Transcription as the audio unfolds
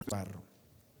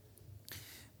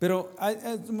Pero hay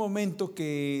un momento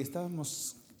que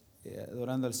estábamos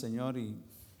adorando al Señor y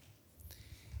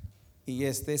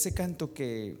ese canto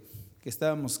que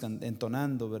estábamos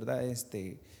entonando, ¿verdad?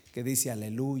 Que dice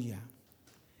aleluya,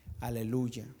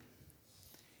 aleluya.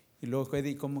 Y luego,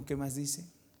 ¿cómo qué más dice?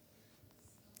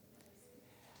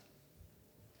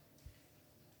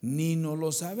 Ni no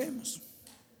lo sabemos.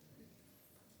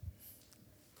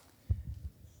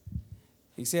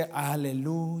 Dice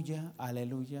aleluya,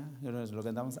 aleluya. Lo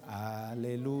cantamos,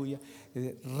 aleluya.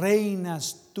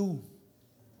 Reinas tú,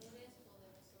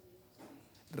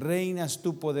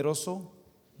 poderoso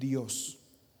Dios.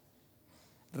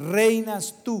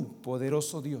 Reinas tú,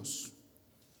 poderoso Dios.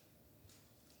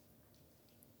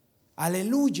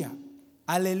 Aleluya,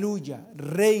 aleluya.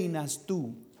 Reinas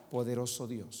tú, poderoso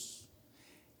Dios.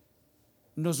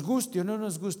 Nos guste o no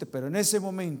nos guste, pero en ese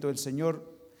momento el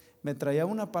Señor me traía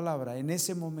una palabra, en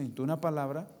ese momento, una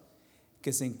palabra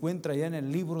que se encuentra ya en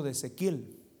el libro de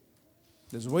Ezequiel.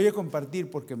 Les voy a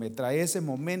compartir porque me trae ese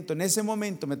momento, en ese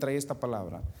momento me trae esta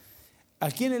palabra.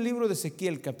 Aquí en el libro de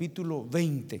Ezequiel, capítulo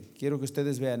 20, quiero que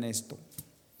ustedes vean esto,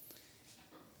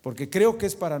 porque creo que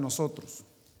es para nosotros.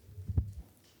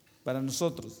 Para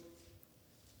nosotros.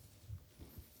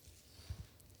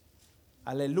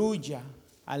 Aleluya,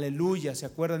 aleluya. ¿Se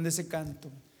acuerdan de ese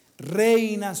canto?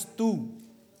 Reinas tú,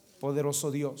 poderoso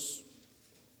Dios.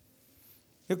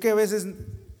 Creo que a veces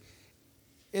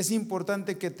es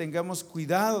importante que tengamos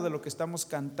cuidado de lo que estamos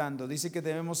cantando. Dice que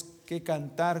debemos que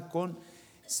cantar con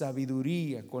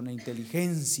sabiduría, con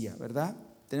inteligencia, ¿verdad?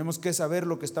 Tenemos que saber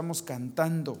lo que estamos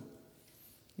cantando.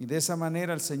 Y de esa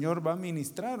manera el Señor va a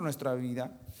ministrar nuestra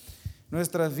vida,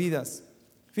 nuestras vidas.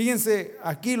 Fíjense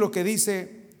aquí lo que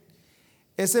dice,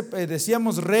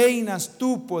 decíamos reinas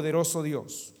tú, poderoso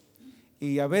Dios.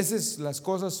 Y a veces las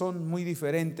cosas son muy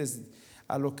diferentes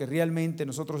a lo que realmente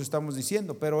nosotros estamos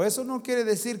diciendo, pero eso no quiere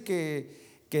decir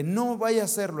que no vaya a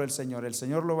hacerlo el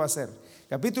Señor lo va a hacer.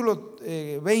 Capítulo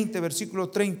 20, versículo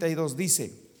 32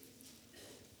 dice: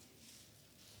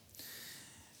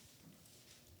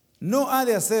 no ha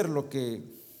de hacer lo que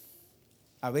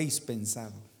habéis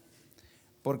pensado,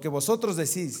 porque vosotros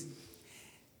decís,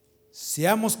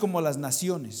 seamos como las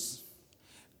naciones,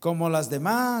 como las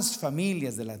demás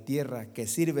familias de la tierra que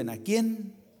sirven ¿a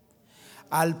quién?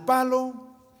 Al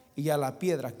palo y a la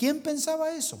piedra. ¿Quién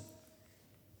pensaba eso?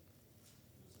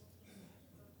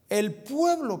 El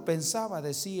pueblo pensaba,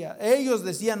 decía, ellos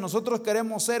decían, nosotros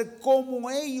queremos ser como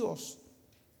ellos.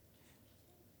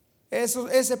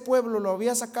 Ese pueblo lo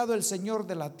había sacado el Señor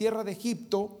de la tierra de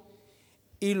Egipto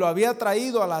y lo había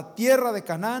traído a la tierra de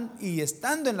Canaán, y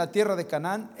estando en la tierra de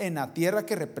Canaán, en la tierra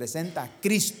que representa a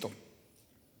Cristo,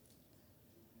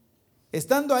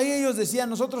 estando ahí ellos decían,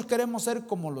 nosotros queremos ser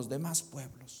como los demás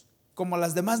pueblos, como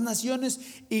las demás naciones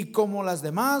y como las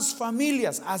demás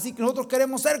familias, así que nosotros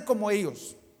queremos ser como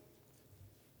ellos.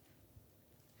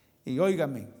 Y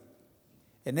óigame,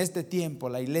 en este tiempo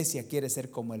la iglesia quiere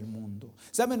ser como el mundo.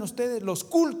 ¿Saben ustedes? Los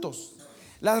cultos,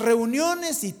 las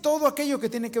reuniones y todo aquello que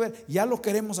tiene que ver, ya lo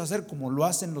queremos hacer como lo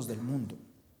hacen los del mundo.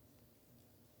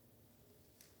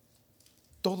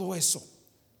 Todo eso.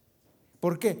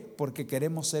 ¿Por qué? Porque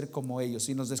queremos ser como ellos.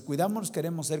 Si nos descuidamos,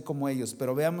 queremos ser como ellos.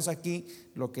 Pero veamos aquí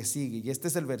lo que sigue. Y este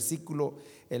es el versículo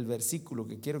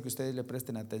que quiero que ustedes le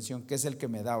presten atención, que es el que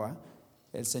me daba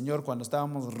el Señor cuando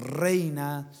estábamos,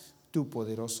 reina tu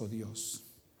poderoso Dios.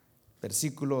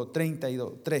 Versículo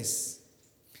 33.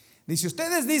 Dice,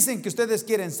 ustedes dicen que ustedes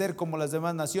quieren ser como las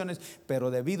demás naciones, pero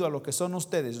debido a lo que son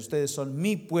ustedes son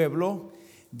mi pueblo,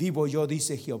 vivo yo,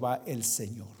 dice Jehová el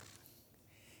Señor.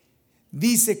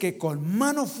 Dice que con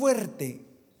mano fuerte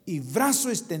y brazo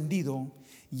extendido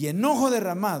y enojo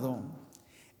derramado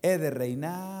he de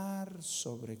reinar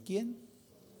sobre ¿quién?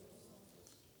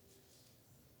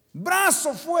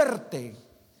 Brazo fuerte,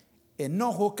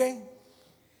 enojo ¿qué?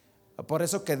 Por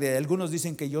eso que de algunos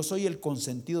dicen que yo soy el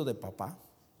consentido de papá.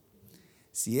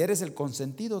 Si eres el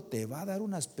consentido, te va a dar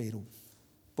un aspero,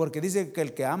 porque dice que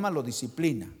el que ama lo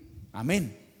disciplina.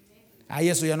 Amén. Ahí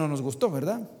eso ya no nos gustó,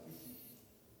 ¿verdad?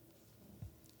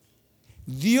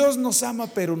 Dios nos ama,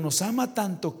 pero nos ama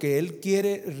tanto que Él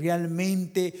quiere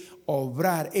realmente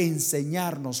obrar,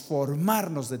 enseñarnos,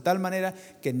 formarnos de tal manera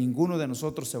que ninguno de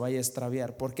nosotros se vaya a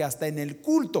extraviar. Porque hasta en el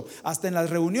culto, hasta en las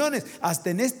reuniones,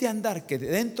 hasta en este andar que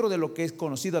dentro de lo que es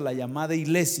conocido la llamada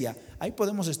iglesia, ahí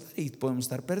podemos estar y podemos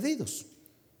estar perdidos.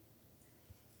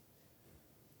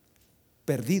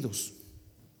 Perdidos.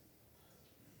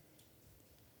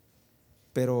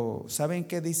 Pero ¿saben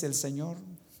qué dice el Señor?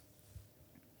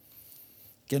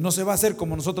 Que no se va a hacer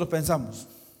como nosotros pensamos.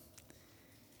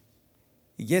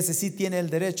 Y ese sí tiene el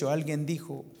derecho. Alguien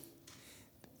dijo,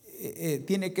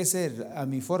 tiene que ser a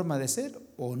mi forma de ser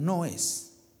o no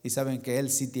es. Y saben que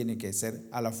Él sí tiene que ser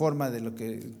a la forma de lo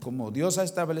que, como Dios ha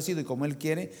establecido y como Él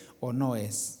quiere, o no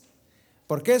es.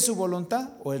 ¿Porque es su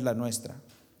voluntad o es la nuestra?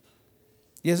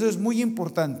 Y eso es muy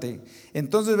importante.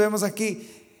 Entonces vemos aquí,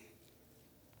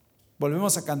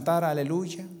 volvemos a cantar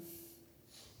aleluya.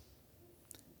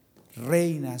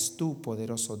 Reinas tú,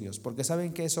 poderoso Dios. Porque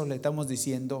saben que eso le estamos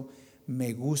diciendo,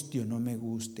 me guste o no me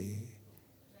guste,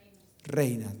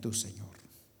 reina tú, Señor,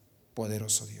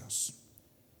 poderoso Dios.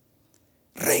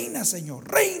 Reina, Señor,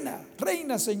 reina,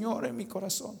 reina, Señor, en mi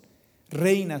corazón.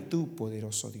 Reina tú,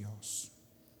 poderoso Dios.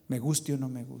 Me guste o no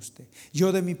me guste.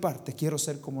 Yo de mi parte quiero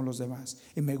ser como los demás.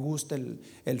 Y me gusta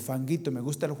el fanguito, me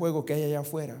gusta el juego que hay allá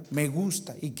afuera. Me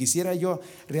gusta. Y quisiera yo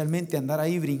realmente andar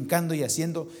ahí brincando y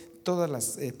haciendo todas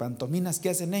las pantominas que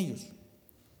hacen ellos.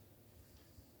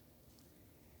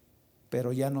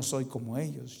 Pero ya no soy como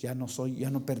ellos. Ya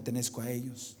no pertenezco a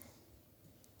ellos.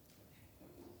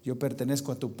 Yo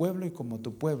pertenezco a tu pueblo y como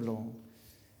tu pueblo,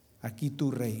 aquí tú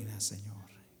reinas, Señor.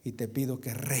 Y te pido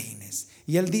que reines.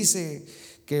 Y Él dice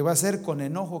que va a ser con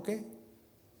enojo, ¿qué?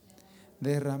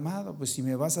 Derramado. Pues si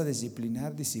me vas a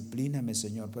disciplinar, disciplíname,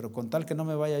 Señor. Pero con tal que no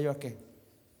me vaya yo a qué?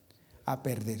 A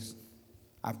perder.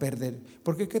 A perder.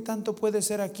 Porque ¿qué tanto puede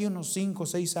ser aquí? Unos 5 o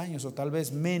 6 años o tal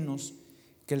vez menos,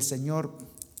 que el Señor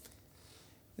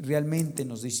realmente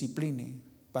nos discipline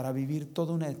para vivir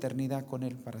toda una eternidad con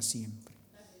Él para siempre.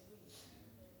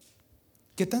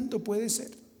 ¿Qué tanto puede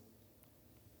ser?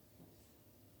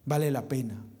 Vale la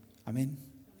pena. Amén.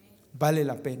 Vale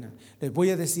la pena. Les voy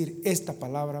a decir, esta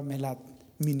palabra me la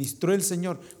ministró el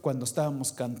Señor cuando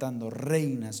estábamos cantando,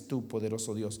 reinas tú,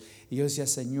 poderoso Dios. Y yo decía,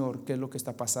 Señor, ¿qué es lo que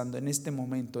está pasando en este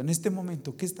momento? En este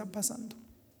momento, ¿qué está pasando?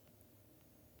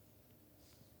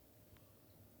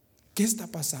 ¿Qué está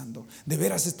pasando? De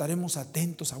veras estaremos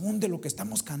atentos aún de lo que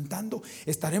estamos cantando.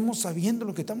 Estaremos sabiendo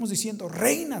lo que estamos diciendo.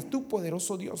 Reina tú,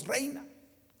 poderoso Dios, reina.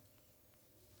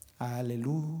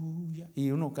 Aleluya.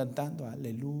 Y uno cantando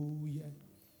aleluya.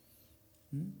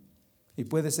 Y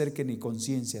puede ser que ni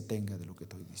conciencia tenga de lo que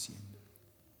estoy diciendo.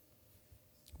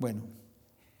 Bueno,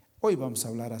 hoy vamos a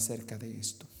hablar acerca de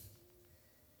esto.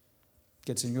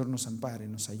 Que el Señor nos ampare,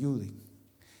 nos ayude.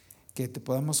 Que te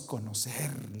podamos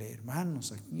conocerle,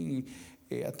 hermanos, aquí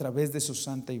a través de su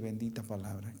santa y bendita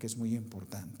palabra, que es muy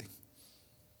importante.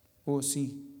 Oh,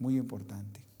 sí, muy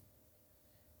importante.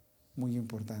 Muy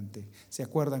importante. ¿Se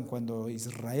acuerdan cuando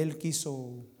Israel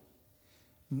quiso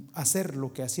hacer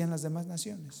lo que hacían las demás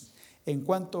naciones? En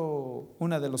cuanto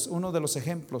uno de los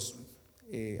ejemplos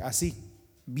así,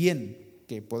 bien,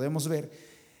 que podemos ver,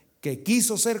 que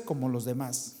quiso ser como los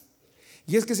demás.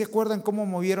 Y es que se acuerdan cómo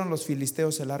movieron los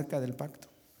filisteos el arca del pacto.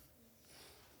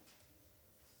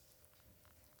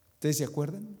 ¿Ustedes se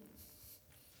acuerdan?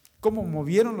 ¿Cómo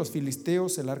movieron los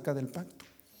filisteos el arca del pacto?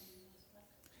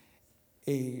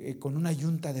 Con una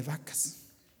yunta de vacas.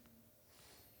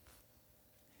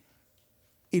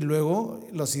 Y luego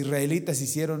los israelitas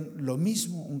hicieron lo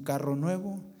mismo, un carro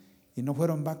nuevo, y no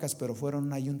fueron vacas, pero fueron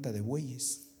una yunta de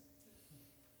bueyes,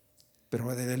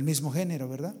 pero del mismo género,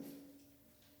 ¿verdad?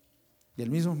 Del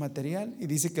mismo material. Y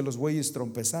dice que los bueyes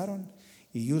trompezaron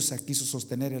y Usa quiso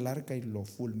sostener el arca y lo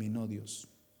fulminó Dios.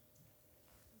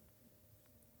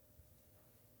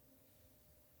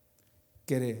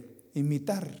 Quiere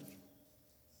imitar.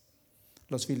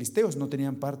 Los filisteos no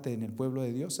tenían parte en el pueblo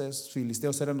de Dios. Los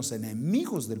filisteos eran los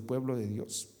enemigos del pueblo de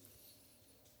Dios.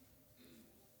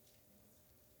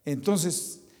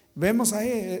 Entonces vemos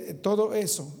ahí todo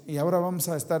eso. Y ahora vamos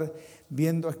a estar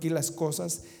viendo aquí las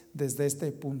cosas desde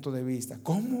este punto de vista.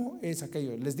 ¿Cómo es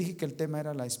aquello? Les dije que el tema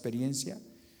era la experiencia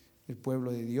del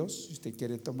pueblo de Dios. Si usted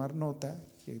quiere tomar nota,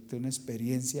 que una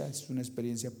experiencia es una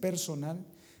experiencia personal.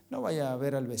 No vaya a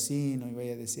ver al vecino y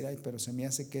vaya a decir, ay, pero se me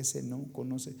hace que ese no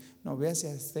conoce. No, véase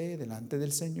a usted delante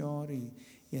del Señor y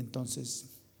entonces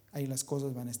ahí las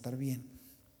cosas van a estar bien.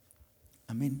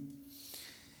 Amén.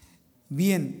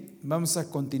 Bien, vamos a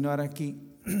continuar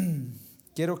aquí.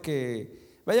 Quiero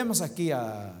que vayamos aquí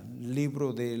al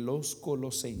libro de los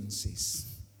Colosenses.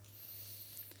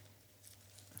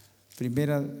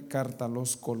 Primera carta a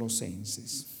los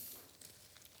Colosenses.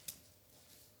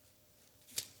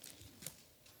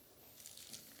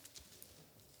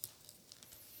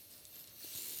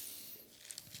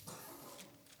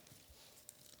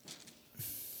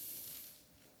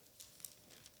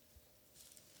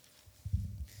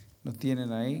 ¿Lo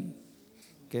tienen ahí?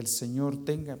 Que el Señor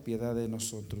tenga piedad de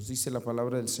nosotros. Dice la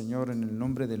palabra del Señor en el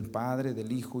nombre del Padre,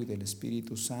 del Hijo y del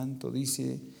Espíritu Santo.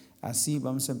 Dice así,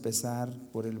 vamos a empezar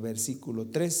por el versículo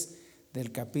 3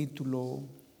 del capítulo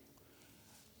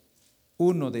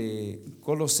 1 de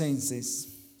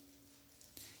Colosenses.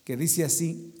 que dice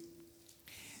así: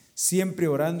 siempre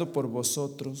orando por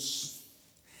vosotros,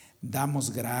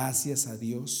 damos gracias a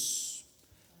Dios,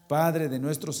 Padre de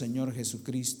nuestro Señor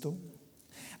Jesucristo,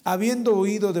 habiendo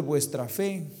oído de vuestra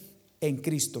fe en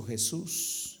Cristo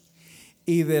Jesús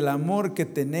y del amor que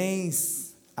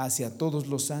tenéis hacia todos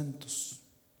los santos,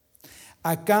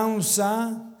 a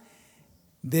causa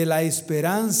de la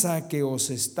esperanza que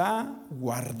os está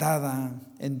guardada,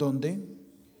 ¿en dónde?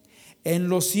 En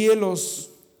los cielos,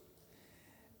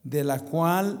 de la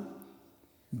cual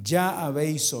ya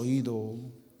habéis oído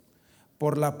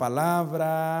por la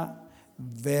palabra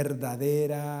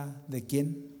verdadera, ¿de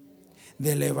quién?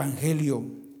 Del Evangelio,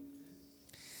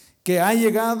 que ha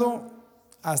llegado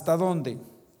 ¿hasta dónde?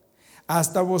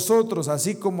 Hasta vosotros,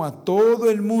 así como a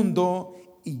todo el mundo,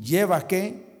 y lleva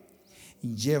 ¿qué?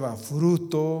 Y lleva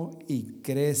fruto y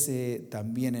crece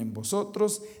también en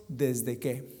vosotros. ¿Desde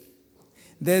qué?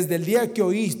 Desde el día que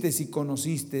oísteis y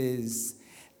conocisteis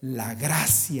la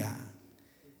gracia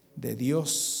de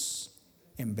Dios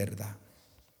en verdad.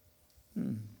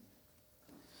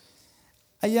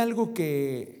 Hay algo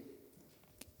que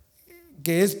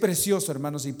es precioso,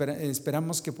 hermanos, y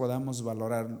esperamos que podamos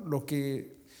valorar lo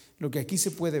que aquí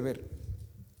se puede ver.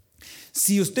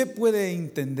 Si usted puede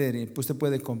entender, usted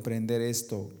puede comprender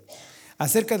esto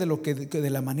acerca de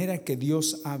la manera que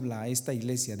Dios habla a esta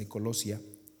iglesia de Colosia,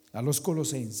 a los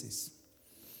colosenses.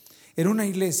 Era una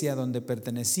iglesia donde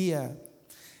pertenecía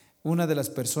una de las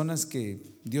personas que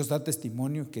Dios da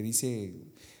testimonio, que dice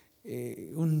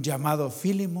un llamado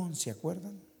Filemón, ¿se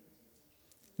acuerdan?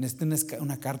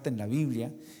 Una carta en la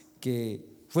Biblia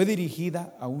que fue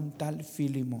dirigida a un tal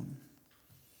Filemón.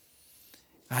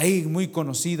 Ahí muy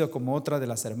conocido como otra de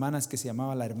las hermanas que se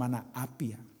llamaba la hermana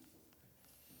Apia.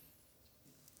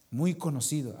 Muy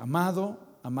conocido,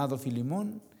 amado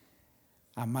Filemón,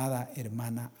 amada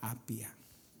hermana Apia.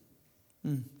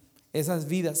 Esas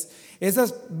vidas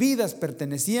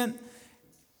pertenecían,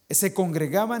 se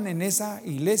congregaban en esa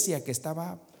iglesia que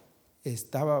estaba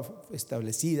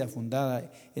establecida,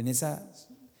 fundada en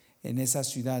esa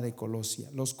ciudad de Colosia,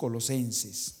 los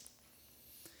colosenses.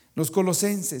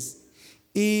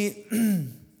 Y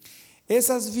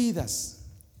esas vidas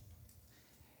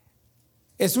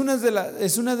es una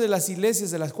de las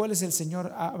iglesias de las cuales el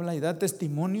Señor habla y da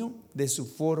testimonio de su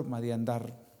forma de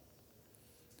andar,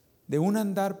 de un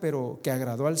andar pero que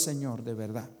agradó al Señor de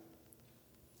verdad,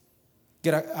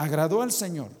 que agradó al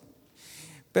Señor.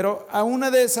 Pero a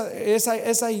una de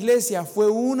esa iglesia fue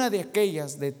una de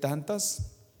aquellas de tantas,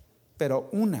 pero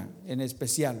una en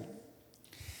especial,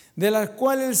 de la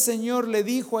cual el Señor le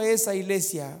dijo a esa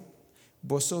iglesia: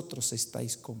 vosotros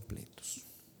estáis completos.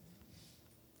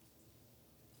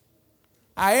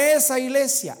 A esa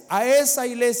iglesia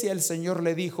el Señor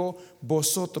le dijo: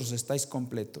 vosotros estáis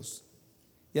completos.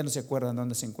 Ya no se acuerdan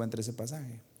dónde se encuentra ese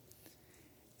pasaje.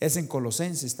 Es en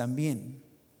Colosenses también.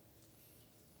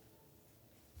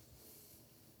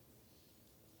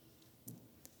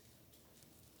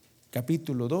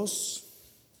 Capítulo 2,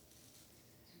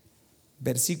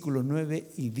 versículos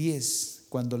 9 y 10,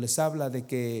 cuando les habla de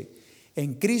que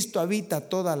en Cristo habita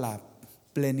toda la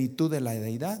plenitud de la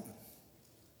deidad.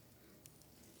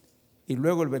 Y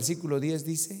luego el versículo 10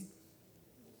 dice: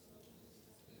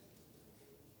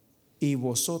 y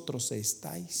vosotros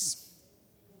estáis.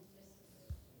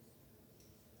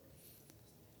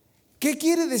 ¿Qué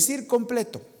quiere decir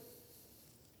completo?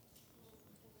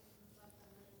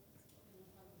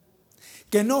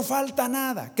 Que no falta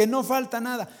nada, que no falta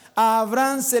nada. A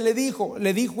Abraham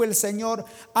le dijo el Señor: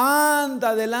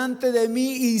 anda delante de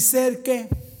mí y ser ¿qué?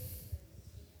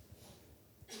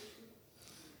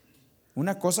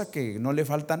 Una cosa que no le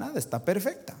falta nada, está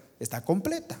perfecta, está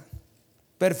completa.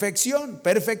 Perfección.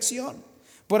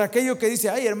 Por aquello que dice: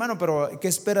 ay, hermano, pero ¿qué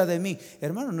espera de mí?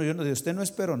 Hermano, no, yo de usted no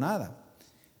espero nada,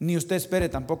 ni usted espere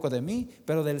tampoco de mí,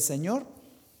 pero del Señor.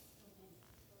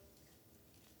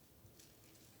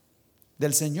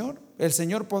 El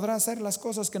Señor podrá hacer las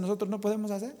cosas que nosotros no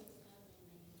podemos hacer.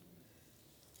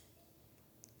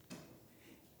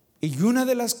 Y una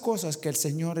de las cosas que el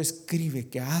Señor escribe,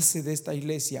 que hace de esta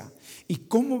iglesia, y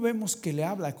cómo vemos que le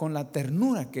habla con la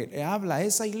ternura que le habla a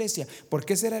esa iglesia,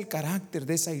 porque ese era el carácter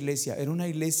de esa iglesia. Era una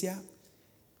iglesia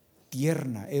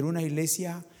tierna, era una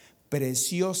iglesia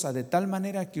preciosa, de tal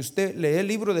manera que usted lee el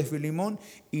libro de Filemón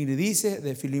y dice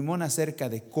de Filemón acerca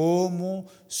de cómo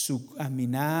su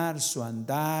caminar, su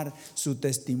andar, su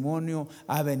testimonio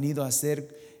ha venido a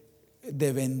ser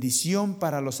de bendición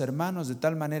para los hermanos, de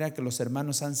tal manera que los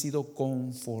hermanos han sido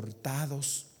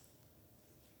confortados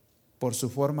por su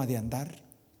forma de andar.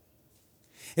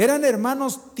 Eran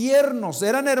hermanos tiernos,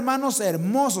 eran hermanos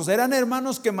hermosos, eran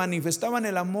hermanos que manifestaban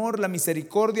el amor, la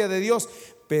misericordia de Dios.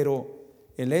 Pero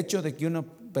el hecho de que una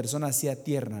persona sea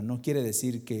tierna no quiere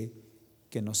decir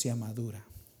que no sea madura.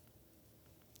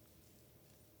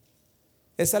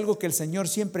 Es algo que el Señor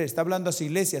siempre está hablando a su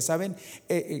iglesia, ¿saben?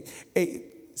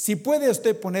 Si puede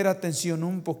usted poner atención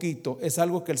un poquito, es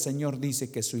algo que el Señor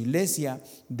dice, que su iglesia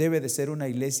debe de ser una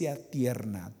iglesia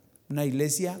tierna, una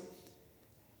iglesia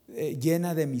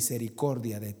llena de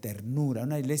misericordia, de ternura,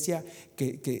 una iglesia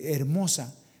que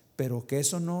hermosa, pero que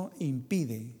eso no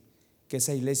impide que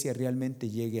esa iglesia realmente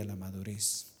llegue a la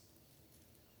madurez.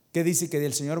 ¿Qué dice? Que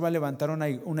el Señor va a levantar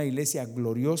una iglesia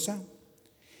gloriosa,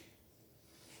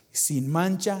 sin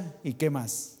mancha y ¿qué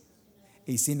más?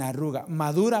 Y sin arruga,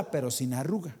 madura pero sin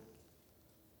arruga.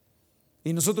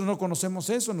 Y nosotros no conocemos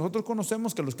eso. Nosotros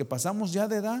conocemos que los que pasamos ya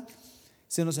de edad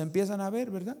se nos empiezan a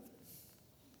ver, ¿verdad?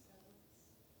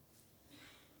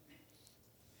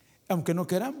 Aunque no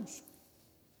queramos.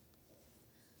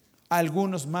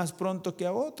 Algunos más pronto que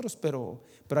a otros, pero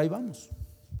ahí vamos.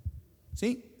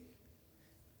 ¿Sí?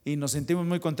 Y nos sentimos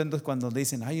muy contentos cuando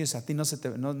dicen, ay, a ti no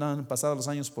han pasado los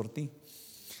años por ti.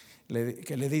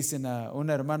 Que le dicen a un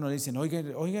hermano, le dicen, oiga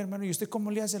hermano, ¿y usted cómo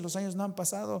le hace? Los años no han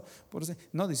pasado.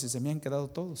 No, dice, se me han quedado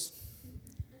todos.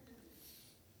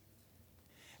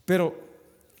 Pero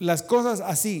las cosas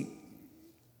así,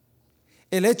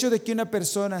 el hecho de que una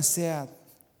persona sea,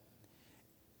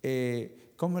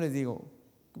 ¿cómo le digo?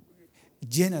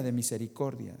 Llena de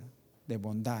misericordia, de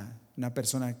bondad, una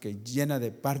persona que llena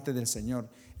de parte del Señor,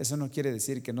 eso no quiere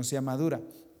decir que no sea madura.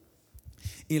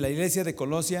 Y la iglesia de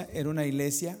Colosia era una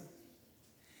iglesia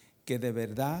que de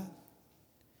verdad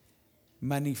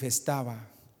manifestaba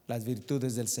las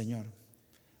virtudes del Señor,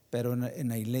 pero en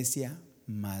la iglesia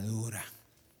madura.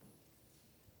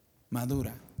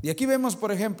 Y aquí vemos,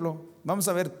 por ejemplo, vamos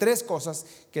a ver tres cosas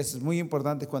que es muy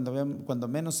importante cuando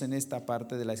menos en esta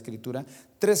parte de la Escritura,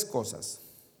 tres cosas.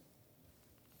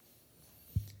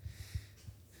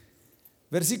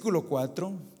 Versículo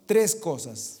 4, tres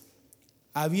cosas.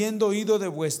 Habiendo oído de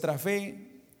vuestra fe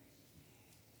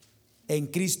en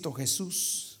Cristo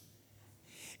Jesús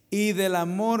y del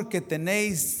amor que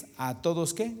tenéis a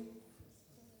todos, ¿qué?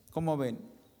 ¿Cómo ven?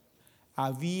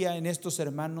 Había en estos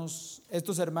hermanos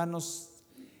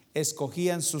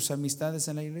escogían sus amistades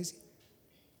en la iglesia.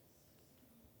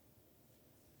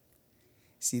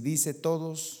 Si dice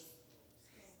todos,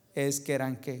 es que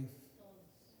eran ¿qué?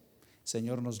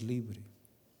 Señor nos libre.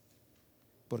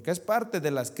 Porque es parte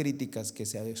de las críticas que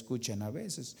se escuchan a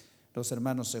veces. Los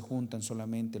hermanos se juntan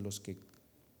solamente los que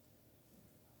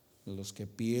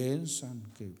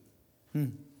piensan que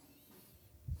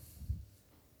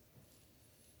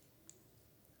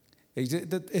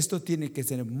esto tiene que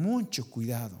tener mucho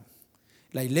cuidado.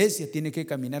 La iglesia tiene que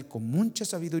caminar con mucha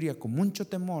sabiduría, con mucho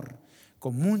temor,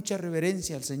 con mucha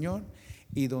reverencia al Señor,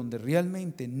 y donde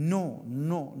realmente no,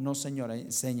 Señor,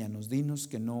 enséñanos, dinos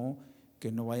que no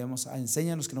vayamos a,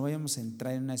 enséñanos que no vayamos a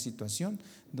entrar en una situación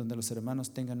donde los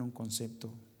hermanos tengan un concepto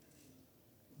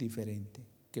diferente,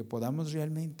 que podamos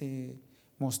realmente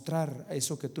mostrar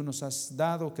eso que tú nos has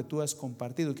dado, que tú has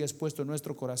compartido, que has puesto en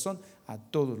nuestro corazón a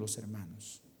todos los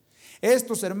hermanos.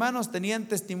 Estos hermanos tenían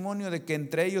testimonio de que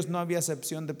entre ellos no había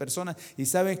acepción de personas. Y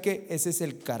 ¿sabe qué? Ese es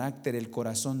el carácter, el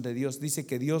corazón de Dios. Dice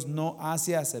que Dios no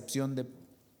hace acepción de,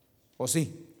 ¿o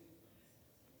sí?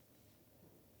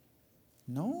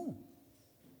 No.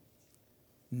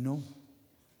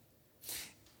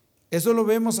 Eso lo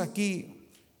vemos aquí.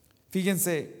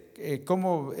 Fíjense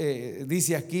cómo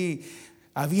dice aquí,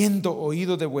 habiendo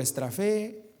oído de vuestra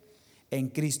fe en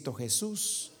Cristo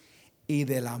Jesús y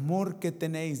del amor que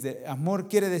tenéis, amor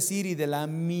quiere decir, y de la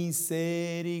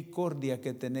misericordia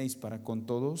que tenéis para con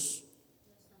todos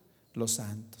los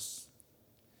santos.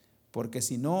 Porque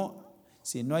si no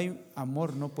hay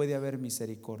amor, no puede haber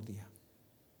misericordia.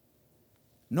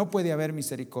 No puede haber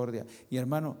misericordia. Y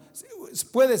hermano,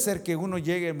 puede ser que uno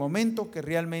llegue el momento que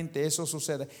realmente eso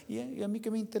suceda. ¿Y a mí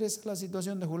qué me interesa la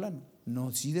situación de Julano?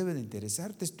 No, sí debe de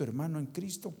interesarte, es tu hermano en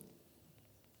Cristo.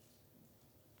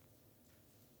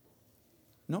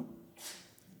 ¿No?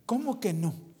 ¿Cómo que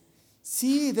no?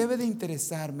 Sí, debe de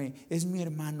interesarme, es mi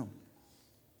hermano.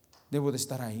 Debo de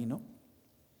estar ahí, ¿no?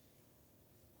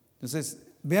 Entonces,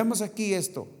 veamos aquí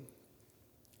esto.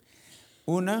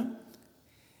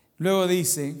 Luego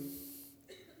dice,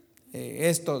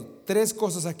 tres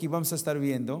cosas aquí vamos a estar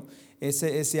viendo,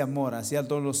 ese amor hacia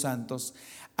todos los santos,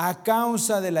 a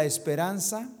causa de la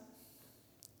esperanza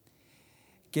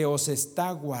que os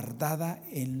está guardada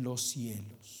en los cielos.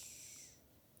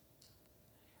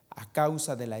 A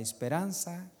causa de la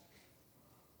esperanza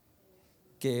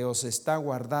que os está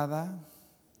guardada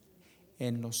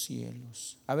en los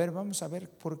cielos. A ver, vamos a ver,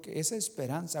 porque esa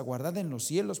esperanza guardada en los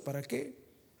cielos, ¿para qué?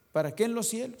 ¿Para qué en los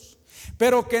cielos?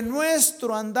 Pero que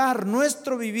nuestro andar,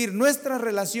 nuestro vivir, nuestra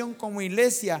relación como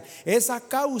iglesia es a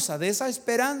causa de esa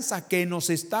esperanza que nos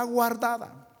está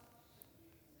guardada.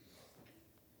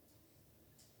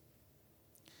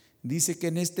 Dice que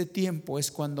en este tiempo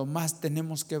es cuando más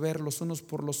tenemos que ver los unos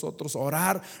por los otros,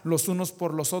 orar los unos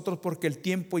por los otros, porque el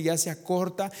tiempo ya se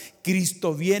acorta.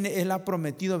 Cristo viene, Él ha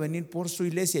prometido venir por su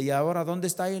iglesia. ¿Y ahora dónde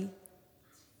está Él?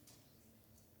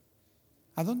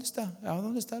 ¿A dónde está? ¿A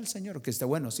dónde está el Señor? Que está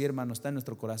bueno, sí, hermano, está en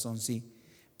nuestro corazón, sí.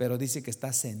 Pero dice que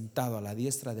está sentado a la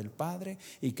diestra del Padre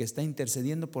y que está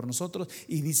intercediendo por nosotros,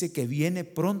 y dice que viene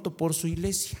pronto por su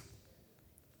iglesia.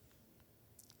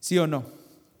 ¿Sí o no?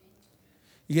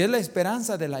 ¿Y es la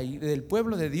esperanza del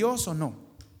pueblo de Dios o no?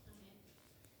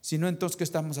 Si no, entonces, ¿qué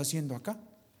estamos haciendo acá?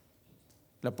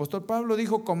 El apóstol Pablo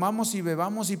dijo: comamos y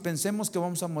bebamos y pensemos que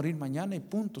vamos a morir mañana, y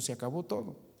punto, se acabó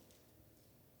todo.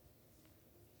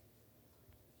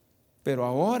 Pero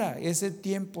ahora es el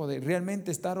tiempo de realmente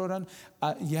estar orando.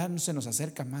 Ya no se nos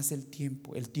acerca más el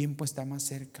tiempo está más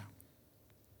cerca.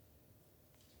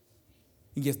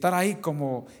 Y estar ahí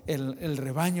como el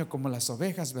rebaño, como las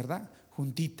ovejas, ¿verdad?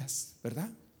 Juntitas, ¿verdad?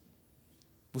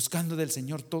 Buscando del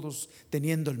Señor, todos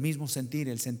teniendo el mismo sentir,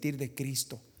 el sentir de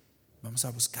Cristo. Vamos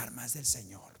a buscar más del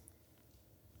Señor.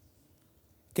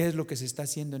 ¿Qué es lo que se está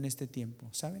haciendo en este tiempo?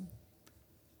 ¿Saben?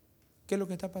 ¿Qué es lo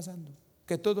que está pasando?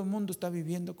 Que todo el mundo está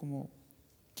viviendo como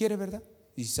quiere, ¿verdad?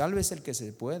 Y sálvese el que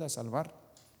se pueda salvar.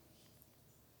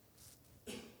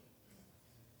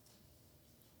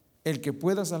 El que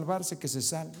pueda salvarse, que se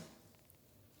salve.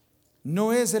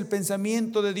 No es el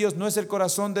pensamiento de Dios, no es el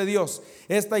corazón de Dios.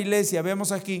 Esta iglesia,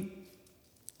 vemos aquí,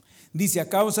 dice: a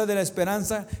causa de la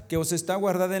esperanza que os está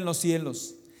guardada en los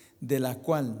cielos, de la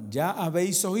cual ya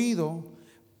habéis oído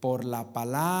por la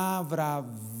palabra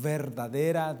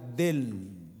verdadera del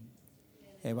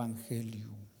Evangelio.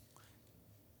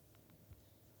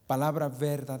 Palabra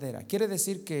verdadera. Quiere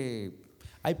decir que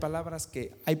hay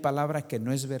palabra que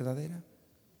no es verdadera.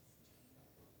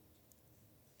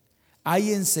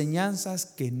 Hay enseñanzas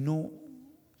que no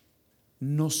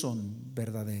son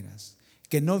verdaderas,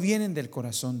 que no vienen del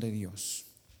corazón de Dios.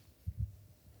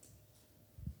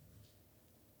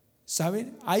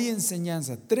 ¿Saben? Hay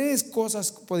enseñanza. Tres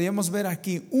cosas podríamos ver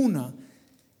aquí. Una,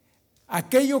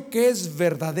 aquello que es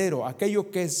verdadero,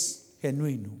 aquello que es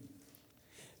genuino.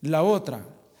 La otra,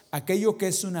 aquello que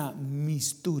es una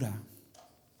mistura.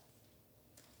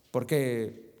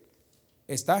 Porque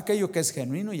está aquello que es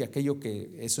genuino y aquello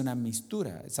que es una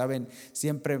mistura. Saben,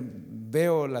 siempre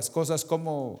veo las cosas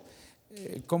como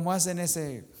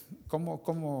hacen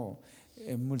cómo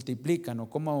multiplican o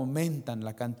cómo aumentan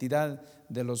la cantidad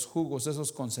de los jugos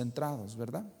esos concentrados,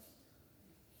 ¿verdad?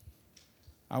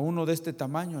 A uno de este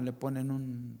tamaño le ponen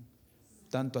un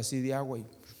tanto así de agua y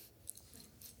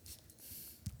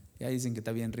ya dicen que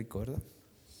está bien rico, ¿verdad?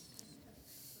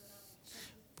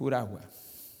 Pura agua.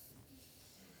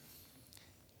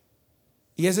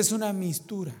 Y esa es una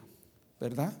mistura,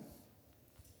 ¿verdad?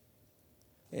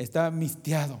 Está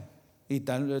misteado y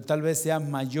tal vez sea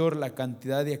mayor la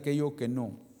cantidad de aquello que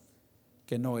no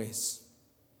es,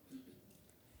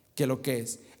 que lo que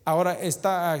es. Ahora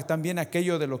está también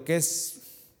aquello de lo que es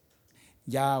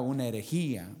ya una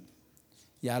herejía,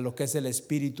 ya lo que es el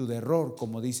espíritu de error,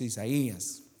 como dice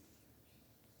Isaías.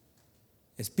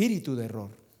 Espíritu de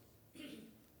error.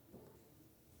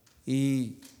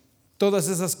 Y todas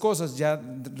esas cosas ya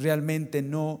realmente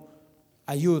no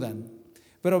ayudan.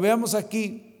 Pero veamos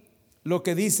aquí lo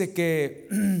que dice que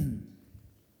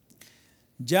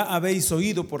ya habéis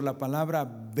oído por la palabra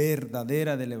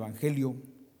verdadera del Evangelio,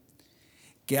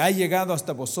 que ha llegado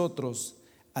hasta vosotros,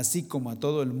 así como a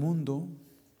todo el mundo,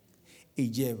 y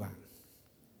lleva.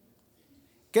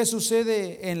 ¿Qué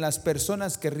sucede en las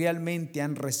personas que realmente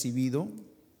han recibido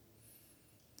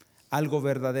algo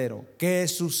verdadero? ¿Qué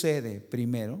sucede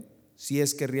primero? Si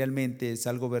es que realmente es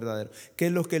algo verdadero. ¿Qué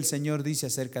es lo que el Señor dice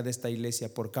acerca de esta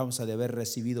iglesia por causa de haber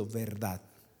recibido verdad?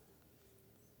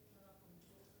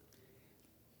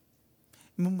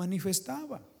 Nos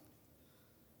manifestaba: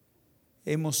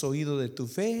 hemos oído de tu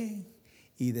fe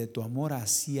y de tu amor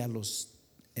hacia los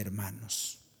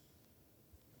hermanos.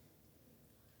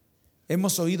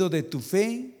 Hemos oído de tu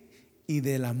fe y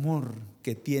del amor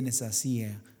que tienes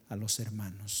hacia a los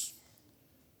hermanos.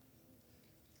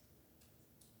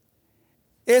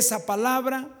 Esa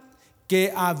palabra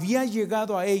que había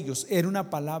llegado a ellos era una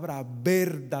palabra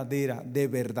verdadera, de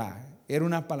verdad. Era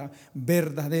una palabra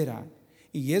verdadera.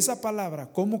 Y esa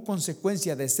palabra, como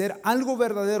consecuencia de ser algo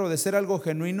verdadero, de ser algo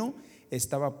genuino,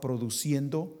 estaba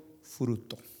produciendo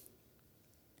fruto.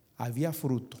 había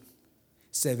fruto,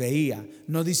 se veía.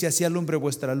 No dice: así alumbre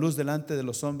vuestra luz delante de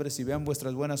los hombres y vean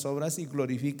vuestras buenas obras y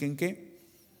glorifiquen ¿qué?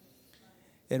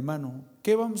 Hermano,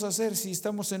 ¿qué vamos a hacer si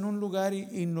estamos en un lugar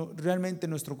y realmente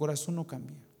nuestro corazón no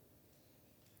cambia?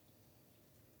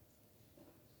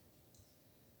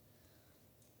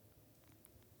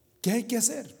 ¿Qué hay que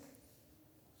hacer?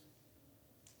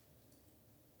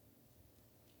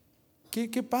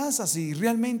 ¿Qué pasa si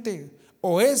realmente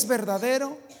o es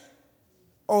verdadero,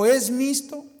 o es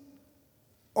mixto,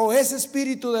 o es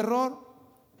espíritu de error,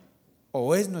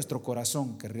 o es nuestro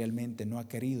corazón que realmente no ha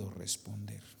querido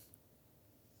responder?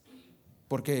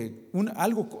 Porque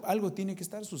algo tiene que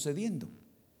estar sucediendo.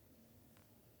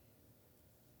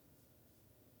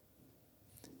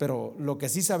 Pero lo que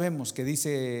sí sabemos, que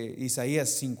dice Isaías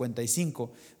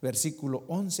 55, versículo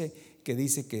 11, que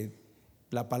dice que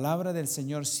la palabra del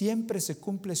Señor siempre se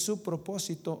cumple su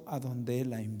propósito a donde Él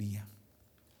la envía.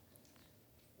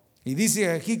 Y dice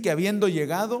aquí que habiendo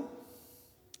llegado,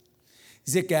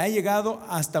 dice que ha llegado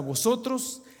hasta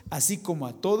vosotros, así como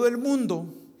a todo el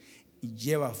mundo, y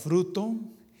lleva fruto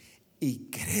y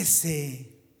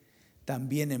crece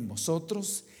también en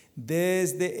vosotros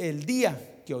desde el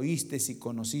día que oísteis y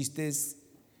conocisteis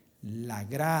la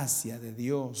gracia de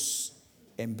Dios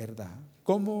en verdad.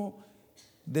 ¿Cómo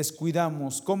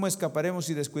descuidamos, cómo escaparemos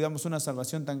si descuidamos una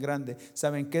salvación tan grande?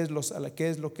 ¿Saben qué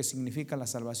es lo que significa la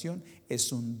salvación?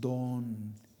 Es un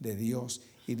don de Dios,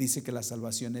 y dice que la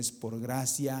salvación es por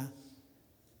gracia.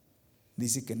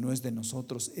 Dice que no es de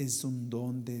nosotros, es un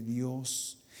don de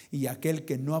Dios. Y aquel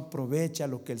que no aprovecha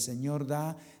lo que el Señor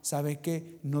da, ¿sabe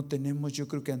qué? No tenemos, yo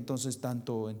creo que entonces,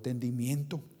 tanto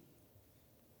entendimiento.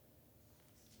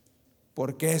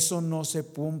 Porque eso no se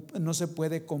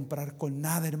puede comprar con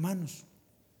nada, hermanos.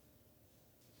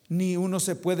 Ni uno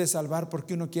se puede salvar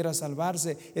porque uno quiera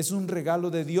salvarse. Es un regalo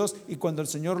de Dios, y cuando el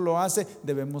Señor lo hace,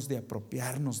 debemos de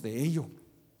apropiarnos de ello.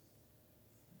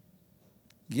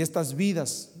 Y estas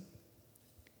vidas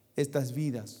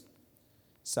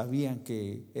sabían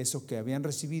que eso que habían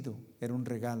recibido era un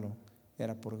regalo,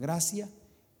 era por gracia,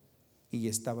 y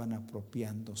estaban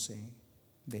apropiándose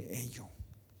de ello.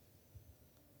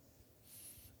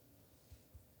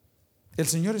 El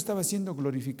Señor estaba siendo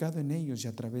glorificado en ellos y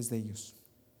a través de ellos.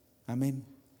 Amén.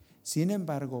 Sin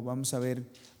embargo, vamos a ver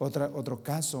otro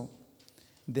caso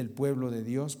del pueblo de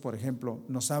Dios. Por ejemplo,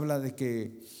 nos habla de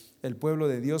que el pueblo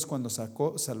de Dios, cuando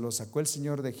lo sacó el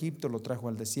Señor de Egipto, lo trajo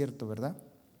al desierto, ¿verdad?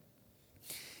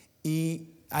 Y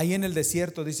ahí en el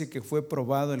desierto dice que fue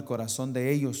probado el corazón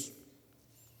de ellos,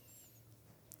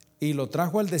 y lo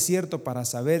trajo al desierto para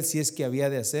saber si es que había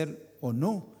de hacer o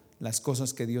no las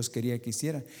cosas que Dios quería que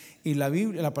hiciera. Y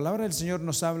la palabra del Señor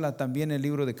nos habla también en el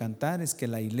libro de Cantares, que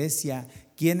la iglesia,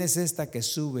 ¿quién es esta que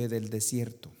sube del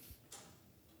desierto?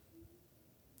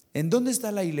 ¿En dónde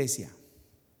está la iglesia?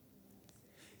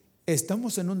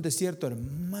 Estamos en un desierto,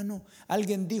 hermano.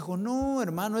 Alguien dijo: no,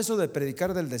 hermano, eso de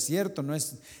predicar del desierto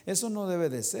eso no debe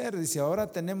de ser. Dice: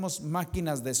 ahora tenemos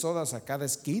máquinas de sodas a cada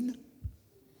esquina.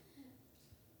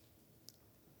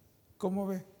 ¿Cómo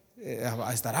ve?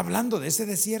 ¿Estará hablando de ese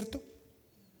desierto?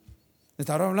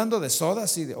 ¿Estará hablando de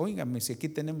sodas y de, óigame, si aquí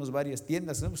tenemos varias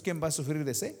tiendas, ¿sabemos quién va a sufrir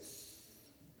de sed?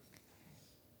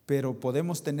 Pero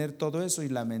podemos tener todo eso y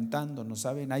lamentándonos,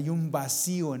 ¿saben? Hay un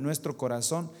vacío en nuestro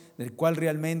corazón del cual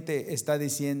realmente está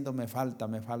diciendo: me falta,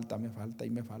 me falta, me falta y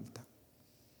me falta.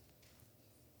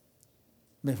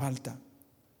 Me falta.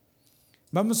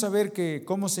 Vamos a ver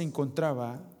cómo se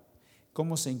encontraba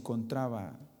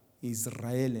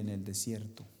Israel en el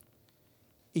desierto,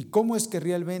 y cómo es que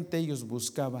realmente ellos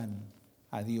buscaban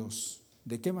a Dios,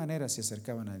 de qué manera se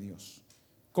acercaban a Dios.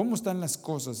 ¿Cómo están las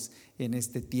cosas en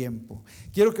este tiempo?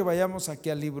 Quiero que vayamos aquí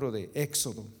al libro de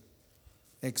Éxodo.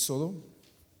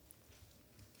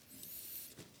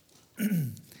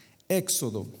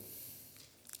 Éxodo,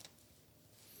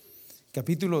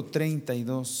 capítulo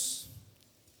 32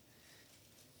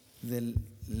 del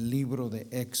libro de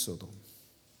Éxodo.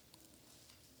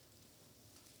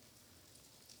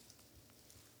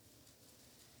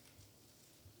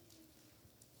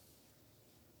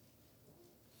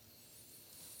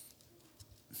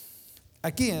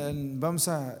 Aquí vamos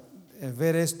a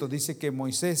ver esto. Dice que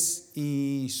Moisés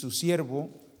y su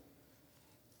siervo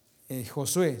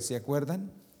Josué, ¿se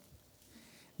acuerdan?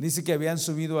 Dice que habían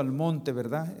subido al monte,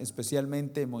 ¿verdad?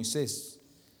 Especialmente Moisés.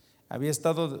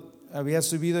 Había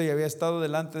subido y había estado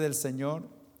delante del Señor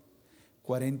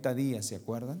 40 días, ¿se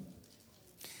acuerdan?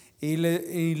 Y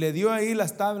le dio ahí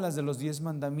las tablas de los 10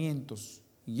 mandamientos.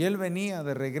 Y él venía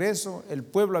de regreso. El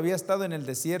pueblo había estado en el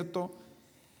desierto,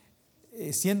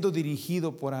 siendo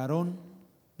dirigido por Aarón,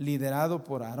 liderado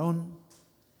por Aarón.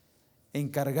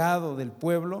 encargado del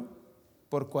pueblo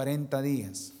por 40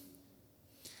 días.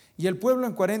 Y el pueblo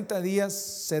en 40 días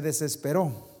se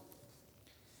desesperó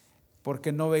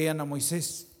porque no veían a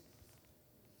Moisés.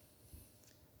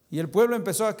 Y el pueblo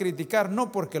empezó a criticar,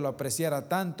 no porque lo apreciara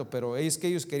tanto, pero es que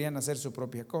ellos querían hacer su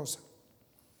propia cosa.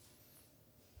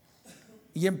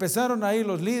 Y empezaron ahí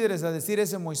los líderes a decir: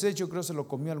 ese Moisés yo creo se lo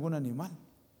comió algún animal.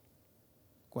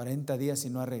 40 días y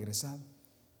no ha regresado.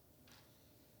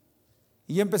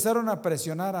 Y empezaron a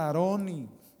presionar a Aarón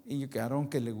y a Aarón,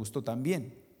 que le gustó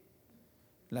también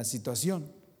la situación,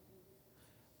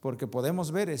 porque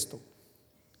podemos ver esto.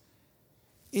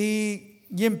 Y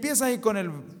empieza ahí con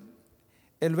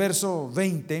el verso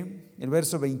 20, el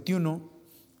verso 21,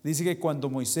 dice que cuando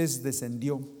Moisés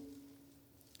descendió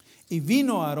y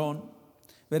vino Aarón,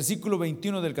 versículo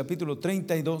 21 del capítulo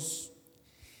 32,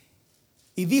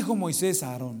 y dijo Moisés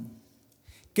a Aarón: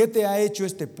 ¿qué te ha hecho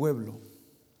este pueblo,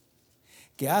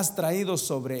 que has traído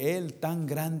sobre él tan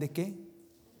grande qué?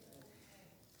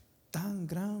 Tan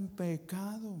gran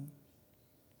pecado.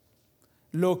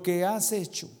 Lo que has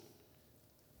hecho,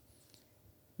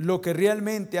 lo que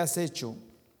realmente has hecho,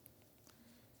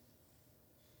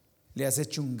 le has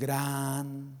hecho un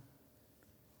gran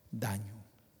daño.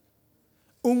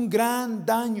 Un gran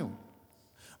daño,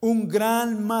 un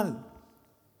gran mal.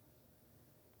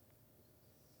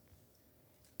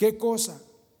 ¿Qué cosa?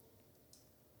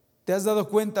 ¿Te has dado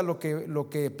cuenta lo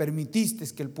que permitiste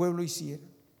que el pueblo hiciera?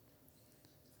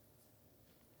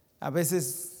 A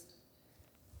veces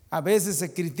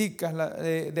se critica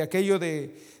de aquello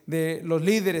de los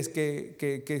líderes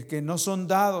que no son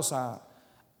dados a,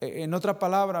 en otra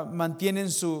palabra, mantienen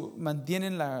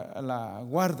la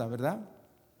guarda, ¿verdad?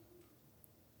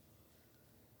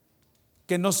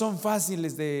 Que no son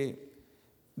fáciles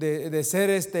de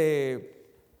ser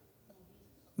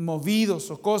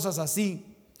movidos o cosas así.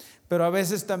 Pero a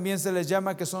veces también se les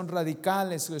llama que son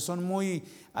radicales, que son muy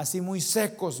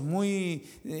secos,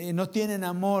 no tienen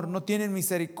amor, no tienen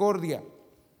misericordia.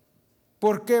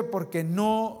 ¿Por qué? Porque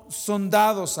no son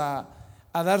dados a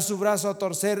dar su brazo a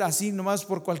torcer así nomás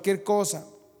por cualquier cosa.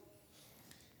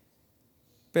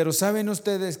 Pero saben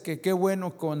ustedes que qué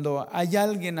bueno cuando hay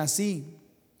alguien así,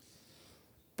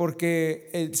 porque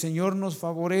el Señor nos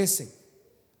favorece.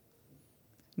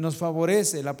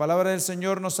 La palabra del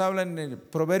Señor nos habla en el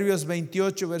Proverbios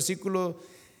 29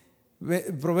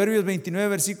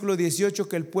 versículo 18,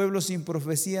 que el pueblo sin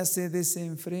profecía se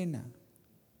desenfrena,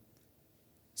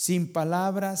 sin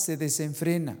palabra se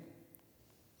desenfrena.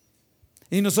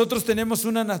 Y nosotros tenemos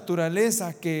una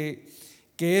naturaleza que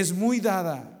es muy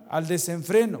dada al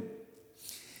desenfreno.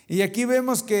 Y aquí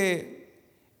vemos que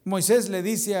Moisés le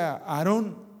dice a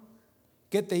Aarón: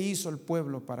 ¿qué te hizo el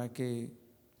pueblo para que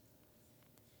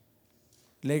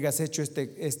le hayas hecho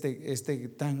este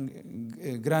tan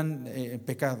gran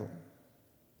pecado?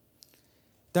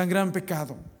 Tan gran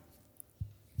pecado.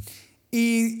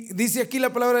 Y dice aquí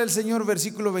la palabra del Señor,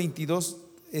 versículo 22,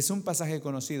 es un pasaje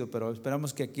conocido, pero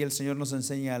esperamos que aquí el Señor nos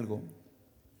enseñe algo.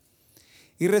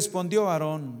 Y respondió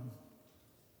Aarón: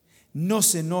 no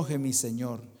se enoje mi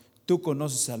Señor, tú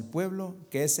conoces al pueblo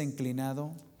que es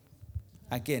inclinado.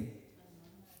 ¿A quién?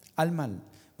 Al mal.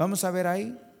 Vamos a ver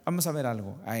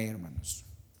algo ahí, hermanos.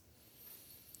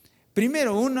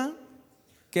 Primero,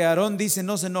 que Aarón dice: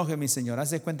 no se enoje mi Señor.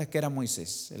 Hace cuenta que era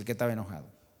Moisés el que estaba enojado.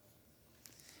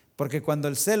 Porque cuando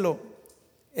el celo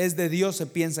es de Dios, se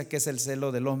piensa que es el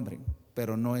celo del hombre,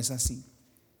 pero no es así.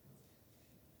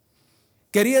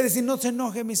 Quería decir: no se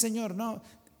enoje mi Señor. No.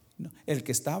 El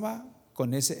que estaba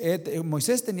con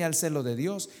Moisés tenía el celo de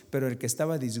Dios, pero el que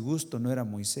estaba a disgusto no era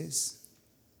Moisés,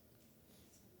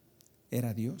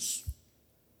 era Dios.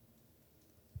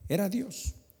 Era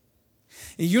Dios.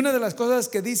 Y una de las cosas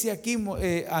que dice aquí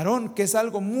Aarón, que es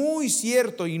algo muy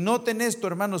cierto, y noten esto,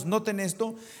 hermanos, noten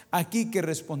esto, aquí que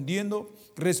respondió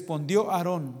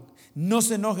Aarón: no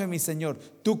se enoje mi Señor,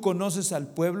 tú conoces al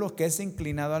pueblo que es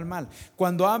inclinado al mal.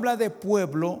 Cuando habla de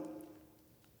pueblo,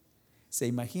 ¿se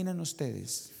imaginan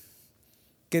ustedes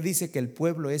que dice que el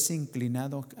pueblo es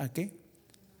inclinado a qué?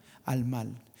 Al mal.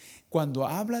 Cuando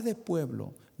habla de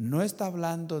pueblo, no está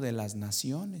hablando de las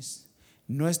naciones,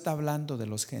 no está hablando de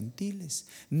los gentiles,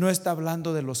 no está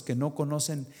hablando de los que no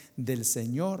conocen del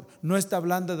Señor, no está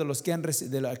hablando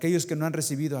de aquellos que no han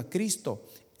recibido a Cristo.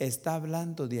 Está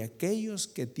hablando de aquellos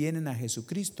que tienen a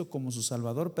Jesucristo como su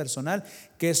Salvador personal,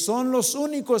 que son los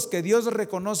únicos que Dios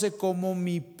reconoce como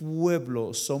mi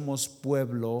pueblo. Somos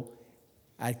pueblo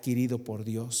adquirido por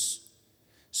Dios.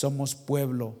 Somos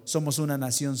pueblo, somos una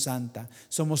nación santa,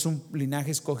 somos un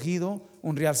linaje escogido,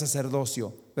 un real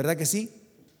sacerdocio. ¿Verdad que sí?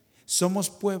 Somos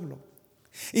pueblo.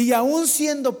 Y aún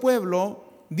siendo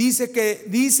pueblo, dice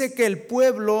que el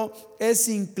pueblo es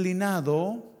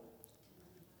inclinado.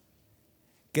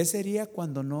 ¿Qué sería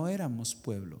cuando no éramos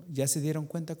pueblo? ¿Ya se dieron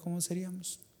cuenta cómo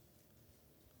seríamos?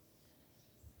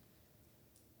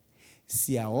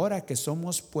 Si ahora que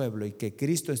somos pueblo y que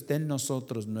Cristo está en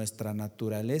nosotros, nuestra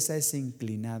naturaleza es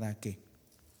inclinada ¿a qué?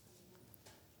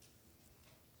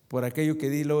 Por aquello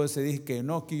que luego se dice que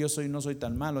no, que yo no soy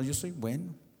tan malo, yo soy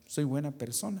bueno, soy buena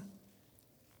persona.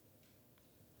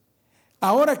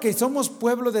 Ahora que somos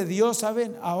pueblo de Dios,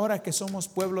 ¿saben? Ahora que somos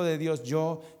pueblo de Dios,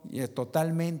 yo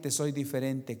totalmente soy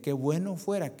diferente. Qué bueno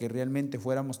fuera que realmente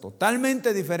fuéramos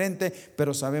totalmente diferentes,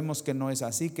 pero sabemos que no es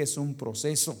así, que es un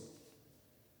proceso.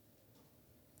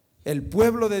 El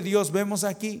pueblo de Dios, vemos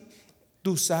aquí,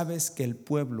 tú sabes que el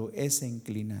pueblo es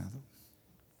inclinado.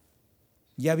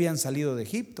 Ya habían salido de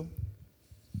Egipto.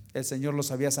 El Señor los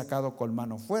había sacado con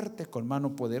mano fuerte, con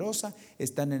mano poderosa.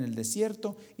 Están en el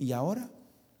desierto y ahora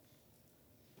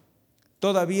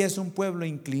todavía es un pueblo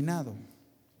inclinado.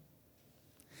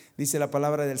 Dice la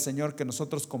palabra del Señor que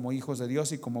nosotros como hijos de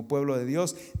Dios y como pueblo de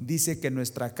Dios, dice que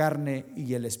nuestra carne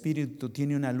y el espíritu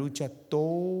tiene una lucha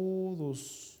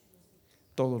todos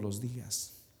los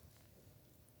días.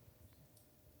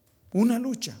 Una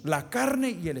lucha, la carne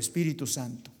y el Espíritu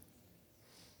Santo.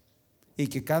 Y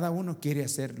que cada uno quiere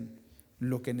hacer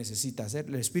lo que necesita hacer.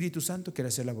 El Espíritu Santo quiere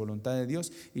hacer la voluntad de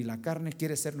Dios y la carne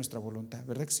quiere hacer nuestra voluntad,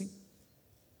 ¿verdad que sí?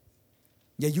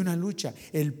 Y hay una lucha.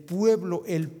 El pueblo,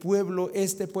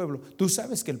 este pueblo, tú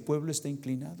sabes que el pueblo está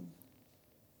inclinado.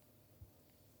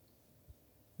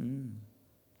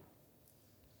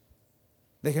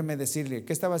 Déjeme decirle,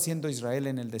 ¿qué estaba haciendo Israel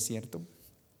en el desierto?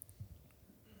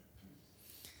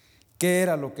 ¿Qué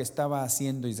era lo que estaba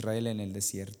haciendo Israel en el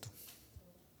desierto?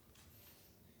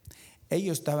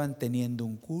 Ellos estaban teniendo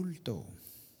un culto.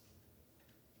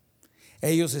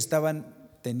 Ellos estaban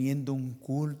teniendo un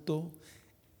culto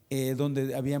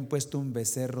donde habían puesto un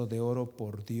becerro de oro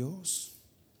por Dios,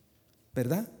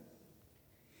 ¿verdad?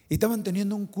 Y estaban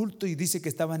teniendo un culto y dice que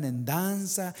estaban en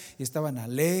danza y estaban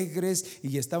alegres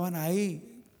y estaban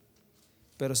ahí.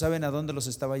 Pero ¿saben a dónde los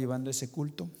estaba llevando ese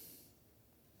culto?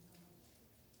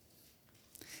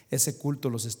 Ese culto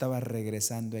los estaba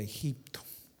regresando a Egipto,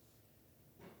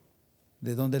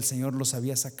 de donde el Señor los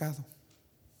había sacado.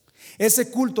 Ese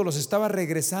culto los estaba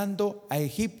regresando a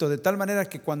Egipto, de tal manera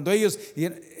que cuando ellos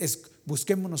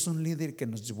busquémonos un líder que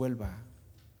nos vuelva,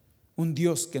 un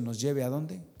Dios que nos lleve ¿a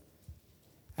dónde?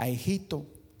 A Egipto,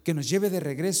 que nos lleve de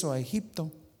regreso a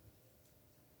Egipto.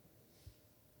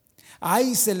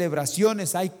 Hay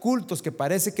celebraciones, hay cultos que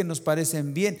parece que nos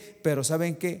parecen bien, pero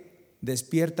 ¿saben qué?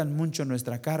 Despiertan mucho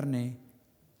nuestra carne,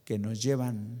 que nos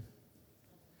llevan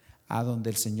a donde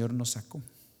el Señor nos sacó.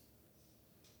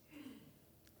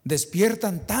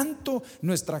 Despiertan tanto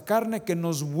nuestra carne que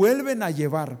nos vuelven a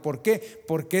llevar. ¿Por qué?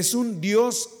 Porque es un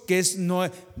Dios que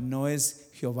no es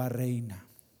Jehová reina.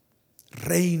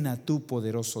 Reina tú,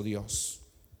 poderoso Dios.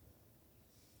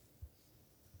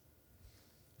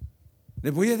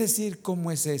 Les voy a decir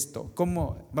cómo es esto.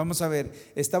 Vamos a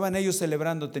ver, estaban ellos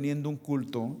celebrando, teniendo un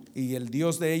culto, y el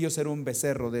Dios de ellos era un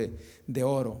becerro de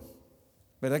oro.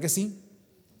 ¿Verdad que sí?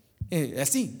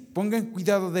 Así, pongan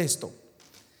cuidado de esto.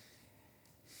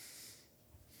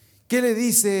 ¿Qué le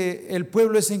dice? El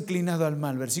pueblo es inclinado al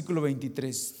mal, versículo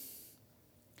 23.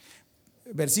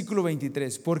 Versículo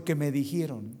 23, porque me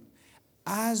dijeron,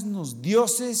 haznos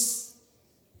dioses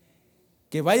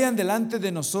que vayan delante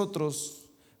de nosotros,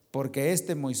 porque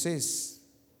este Moisés,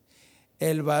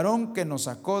 el varón que nos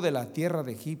sacó de la tierra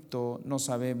de Egipto, no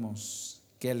sabemos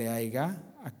qué le haya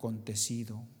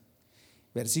acontecido.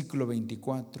 Versículo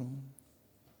 24.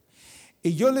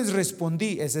 Y yo les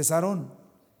respondí, ese es Aarón,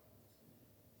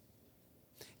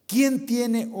 ¿quién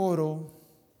tiene oro?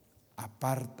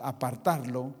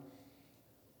 Apartarlo.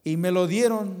 Y me lo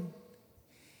dieron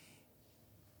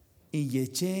y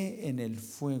eché en el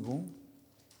fuego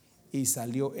y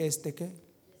salió ¿qué?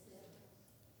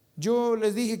 Yo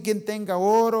les dije, quien tenga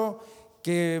oro,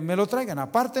 que me lo traigan,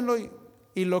 apártenlo.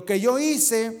 Y lo que yo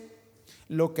hice,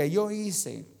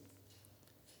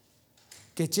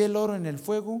 que eché el oro en el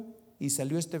fuego y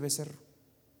salió este becerro.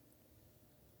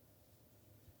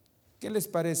 ¿Qué les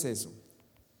parece eso?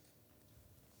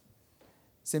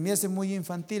 Se me hace muy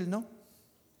infantil, ¿no?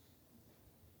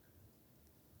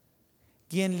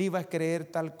 ¿Quién le iba a creer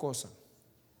tal cosa?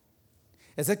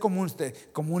 Ese es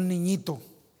como un niñito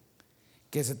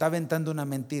que se está aventando una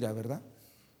mentira, ¿verdad?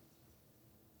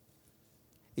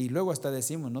 Y luego hasta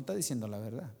decimos, no está diciendo la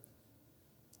verdad.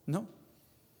 No.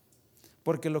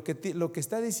 Porque lo que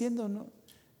está diciendo, no,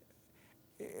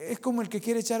 es como el que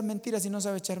quiere echar mentiras y no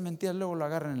sabe echar mentiras, luego lo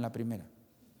agarran en la primera.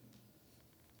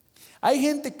 Hay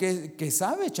gente que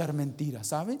sabe echar mentiras,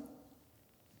 ¿saben?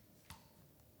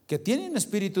 Que tiene un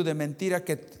espíritu de mentira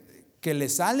que le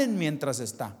salen mientras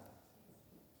está.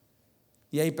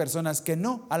 Y hay personas que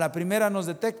no, a la primera nos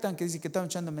detectan que dicen que están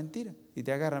echando mentira y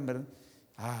te agarran, ¿verdad?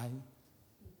 Ay,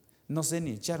 no sé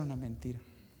ni echar una mentira.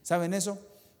 ¿Saben eso?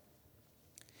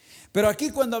 Pero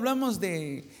aquí cuando hablamos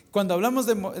de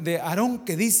Aarón,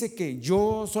 que dice que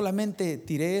yo solamente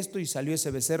tiré esto y salió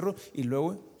ese becerro y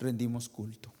luego rendimos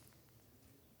culto.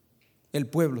 El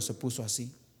pueblo se puso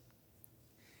así.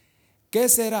 ¿Qué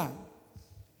será?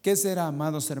 ¿Qué será,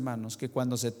 amados hermanos? Que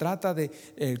cuando se trata de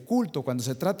el culto, cuando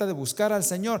se trata de buscar al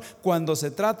Señor, cuando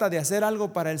se trata de hacer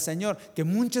algo para el Señor, que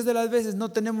muchas de las veces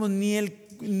no tenemos ni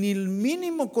el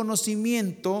mínimo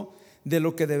conocimiento de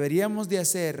lo que deberíamos de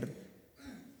hacer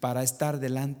para estar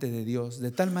delante de Dios,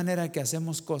 de tal manera que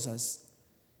hacemos cosas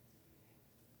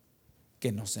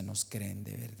que no se nos creen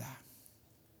de verdad.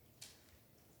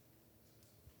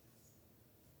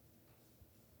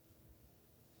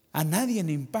 A nadie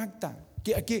le impacta.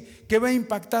 ¿Qué va a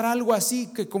impactar algo así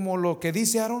que como lo que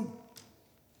dice Aarón?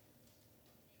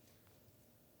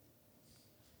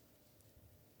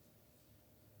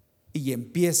 Y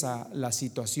empieza la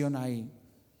situación ahí.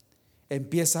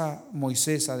 Empieza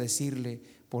Moisés a decirle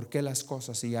por qué las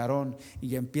cosas y Aarón,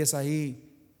 y empieza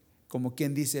ahí, como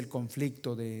quien dice, el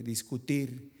conflicto de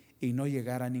discutir y no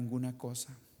llegar a ninguna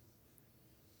cosa.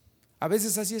 A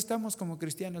veces así estamos como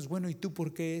cristianos. Bueno, ¿y tú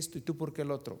por qué esto? ¿Y tú por qué el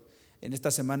otro? En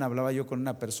esta semana hablaba yo con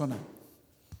una persona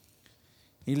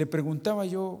y le preguntaba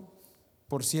yo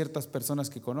por ciertas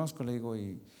personas que conozco. Le digo,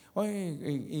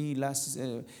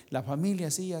 la familia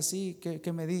así,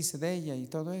 ¿qué me dice de ella y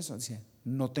todo eso? Dice,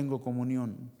 no tengo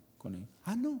comunión con ella.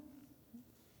 Ah, no.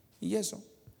 ¿Y eso?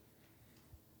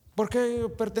 ¿Por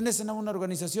qué pertenecen a una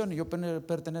organización y yo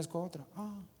pertenezco a otra?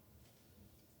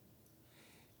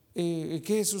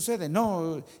 ¿Qué sucede?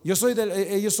 No, ellos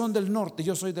son del norte,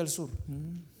 yo soy del sur.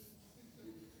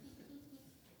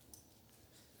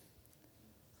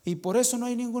 ¿Y por eso no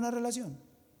hay ninguna relación?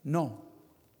 No.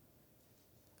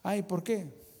 Ay, ¿por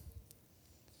qué?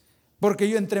 Porque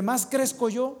yo entre más crezco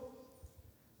yo,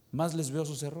 más les veo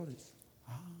sus errores.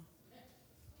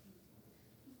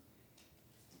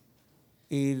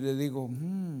 Y le digo,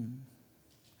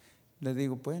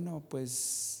 bueno,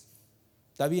 pues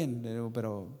está bien, le digo,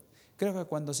 pero creo que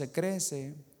cuando se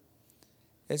crece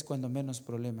es cuando menos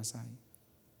problemas hay.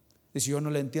 Dice, yo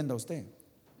no le entiendo a usted.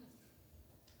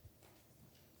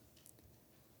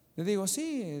 Le digo,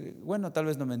 sí, bueno, tal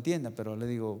vez no me entienda, pero le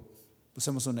digo,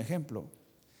 usemos un ejemplo.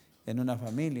 En una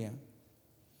familia,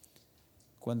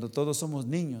 cuando todos somos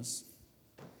niños,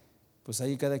 pues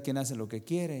ahí cada quien hace lo que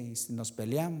quiere y nos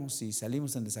peleamos y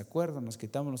salimos en desacuerdo, nos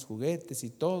quitamos los juguetes y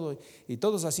todo, y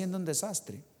todos haciendo un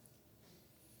desastre.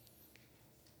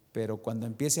 Pero cuando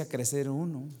empiece a crecer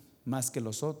uno más que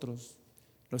los otros,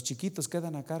 los chiquitos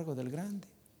quedan a cargo del grande.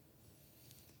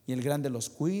 Y el grande los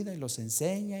cuida y los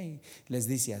enseña y les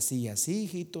dice así,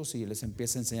 hijitos, y les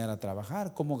empieza a enseñar a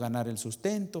trabajar, cómo ganar el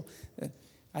sustento.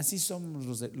 Así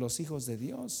somos los hijos de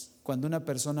Dios. Cuando una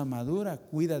persona madura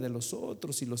cuida de los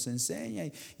otros y los enseña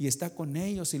y está con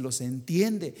ellos y los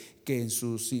entiende, que en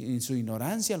su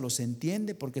ignorancia los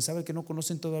entiende porque sabe que no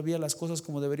conocen todavía las cosas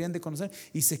como deberían de conocer,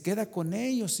 y se queda con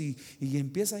ellos y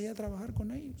empieza ya a trabajar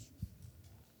con ellos.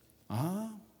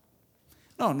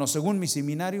 No, según mi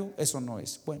seminario eso no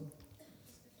es bueno.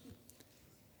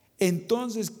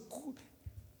 Entonces,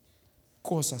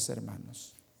 cosas,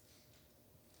 hermanos.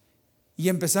 Y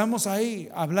empezamos ahí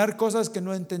a hablar cosas que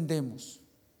no entendemos.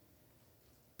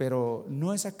 Pero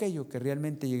no es aquello que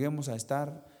realmente lleguemos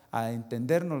a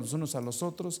entendernos los unos a los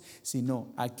otros,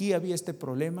 sino aquí había este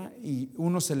problema y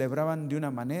unos celebraban de una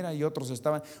manera y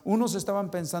unos estaban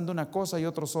pensando una cosa y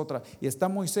otros otra. Y está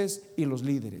Moisés y los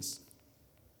líderes.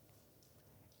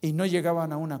 Y no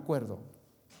llegaban a un acuerdo.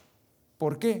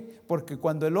 ¿Por qué? Porque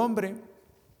cuando el hombre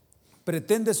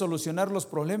pretende solucionar los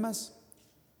problemas,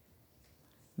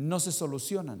 no se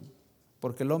solucionan,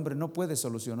 porque el hombre no puede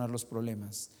solucionar los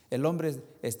problemas. El hombre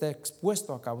está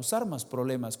expuesto a causar más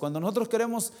problemas. Cuando nosotros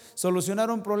queremos solucionar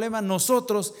un problema,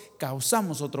 nosotros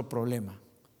causamos otro problema.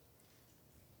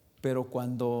 Pero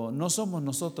cuando no somos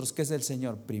nosotros, que es el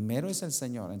Señor, primero es el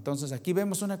Señor. Entonces aquí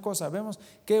vemos una cosa, vemos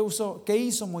qué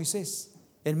hizo Moisés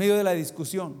en medio de la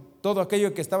discusión, todo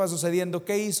aquello que estaba sucediendo.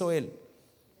 ¿Qué hizo él?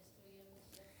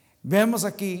 Vemos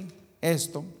aquí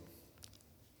esto.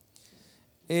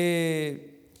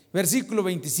 Versículo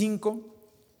 25.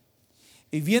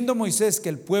 Y viendo Moisés que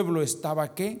el pueblo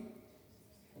estaba ¿qué?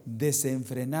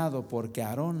 Desenfrenado, porque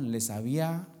Aarón les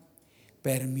había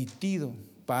permitido,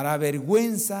 para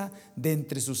vergüenza de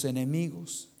entre sus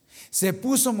enemigos, Se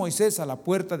puso Moisés a la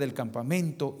puerta del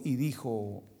campamento y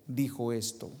dijo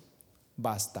esto: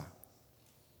 basta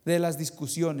de las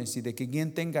discusiones y de que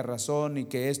quien tenga razón y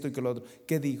que esto y que lo otro.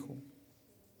 ¿Qué dijo?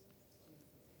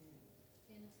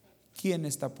 ¿Quién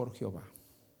está por Jehová?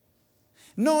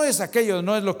 No es aquello,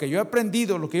 no es lo que yo he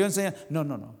aprendido, lo que yo he enseñado.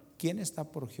 No. ¿Quién está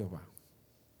por Jehová?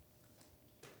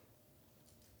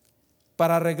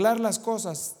 Para arreglar las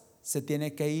cosas se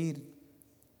tiene que ir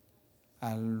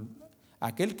a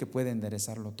aquel que puede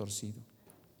enderezar lo torcido.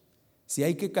 Si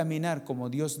hay que caminar como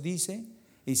Dios dice,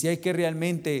 y si hay que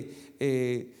realmente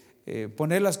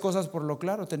poner las cosas por lo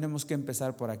claro, tenemos que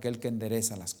empezar por aquel que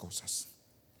endereza las cosas.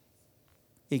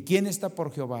 ¿Y quién está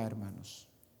por Jehová, hermanos?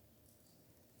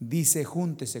 Dice: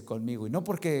 júntese conmigo. Y no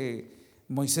porque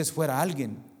Moisés fuera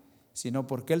alguien, sino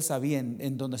porque él sabía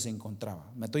en dónde se encontraba.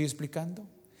 ¿Me estoy explicando?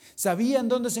 Sabía en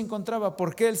dónde se encontraba,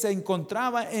 porque él se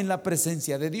encontraba en la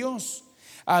presencia de Dios.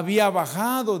 Había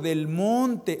bajado del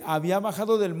monte, había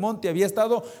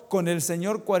estado con el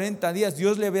Señor 40 días.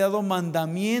 Dios le había dado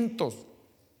mandamientos.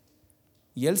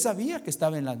 Y él sabía que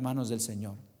estaba en las manos del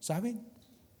Señor. ¿Saben?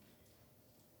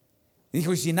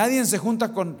 Dijo: y si nadie se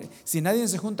junta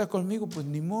conmigo, pues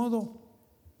ni modo.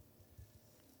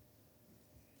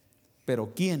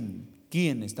 Pero ¿quién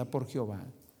está por Jehová?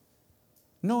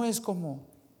 No es cómo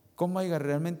haya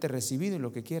realmente recibido y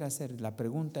lo que quiera hacer. La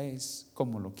pregunta es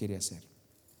cómo lo quiere hacer.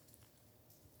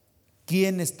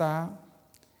 ¿Quién está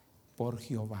por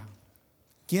Jehová?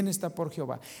 ¿Quién está por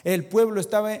Jehová? El pueblo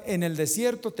estaba en el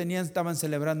desierto, estaban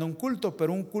celebrando un culto,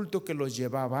 pero un culto que los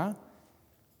llevaba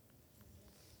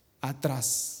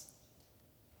atrás.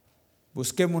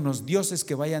 Busquémonos dioses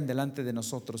que vayan delante de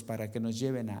nosotros para que nos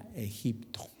lleven a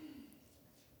Egipto.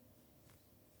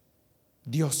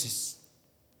 Dioses,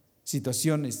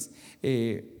 situaciones,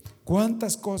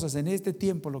 cuántas cosas en este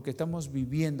tiempo, lo que estamos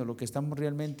viviendo, lo que estamos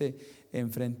realmente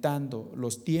enfrentando,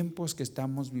 los tiempos que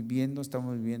estamos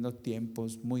viviendo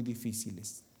tiempos muy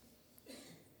difíciles.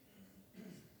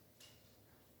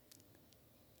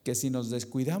 Que si nos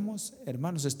descuidamos,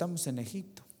 hermanos, estamos en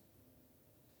Egipto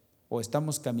o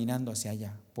estamos caminando hacia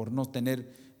allá por no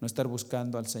estar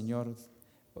buscando al Señor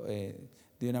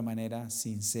de una manera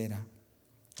sincera,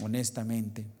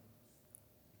 honestamente.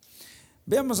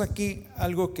 Veamos aquí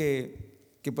algo que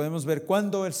podemos ver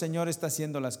cuando el Señor está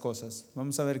haciendo las cosas.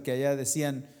 Vamos a ver que allá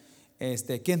decían,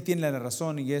 ¿quién tiene la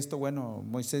razón? Y esto, bueno,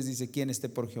 Moisés dice: ¿quién esté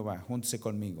por Jehová? Júntese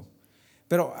conmigo.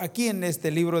 Pero aquí en este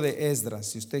libro de Esdras,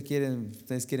 si ustedes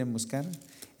quieren buscar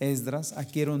Esdras,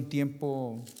 aquí era un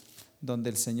tiempo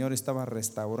donde el Señor estaba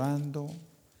restaurando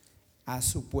a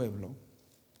su pueblo.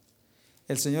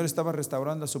 El Señor estaba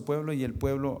restaurando a su pueblo y el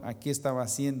pueblo aquí estaba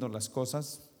haciendo las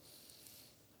cosas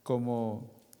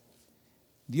como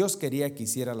Dios quería que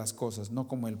hiciera las cosas, no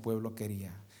como el pueblo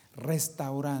quería.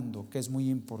 Restaurando, que es muy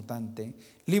importante.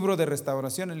 Libro de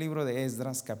restauración, el libro de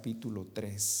Esdras, capítulo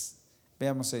 3.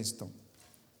 Veamos esto.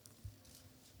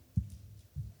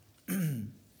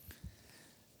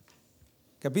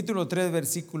 Capítulo 3,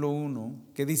 versículo 1,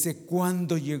 que dice: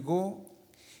 cuando llegó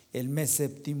el mes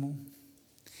séptimo,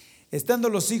 estando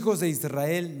los hijos de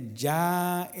Israel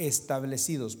ya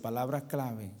establecidos, palabra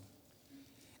clave,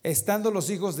 estando los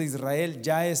hijos de Israel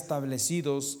ya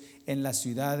establecidos en las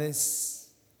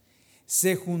ciudades,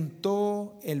 se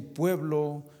juntó el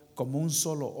pueblo como un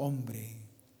solo hombre.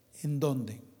 ¿En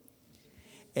dónde?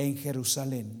 En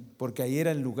Jerusalén, porque ahí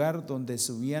era el lugar donde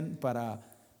subían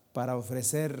para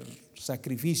ofrecer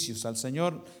sacrificios al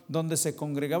Señor, donde se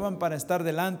congregaban para estar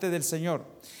delante del Señor.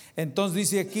 Entonces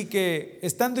dice aquí que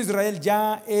estando Israel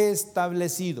ya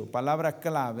establecido, palabra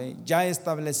clave, ya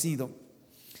establecido.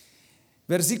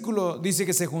 Versículo dice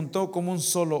que se juntó como un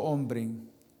solo hombre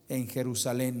en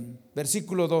Jerusalén.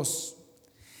 Versículo 2.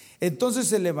 Entonces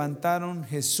se levantaron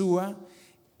Jesúa,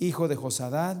 hijo de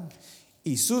Josadad,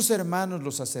 y sus hermanos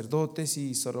los sacerdotes,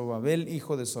 y Zorobabel,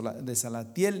 hijo de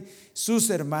Salatiel,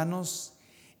 sus hermanos,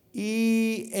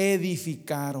 y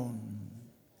edificaron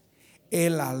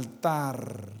el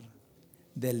altar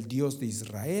del Dios de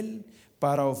Israel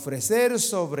para ofrecer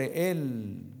sobre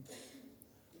él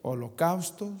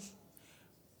holocaustos,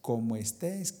 como está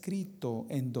escrito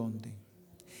 ¿en dónde?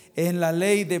 En la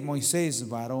ley de Moisés,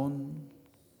 varón.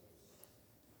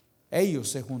 Ellos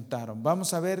se juntaron.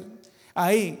 Vamos a ver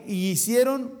ahí, y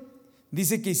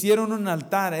dice que hicieron un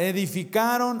altar,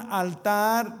 edificaron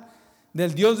altar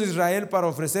del Dios de Israel para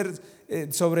ofrecer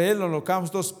sobre él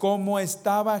holocaustos, como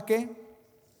estaba ¿qué?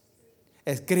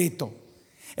 Escrito.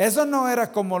 Eso no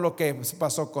era como lo que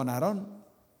pasó con Aarón.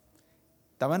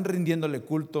 Estaban rindiéndole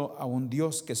culto a un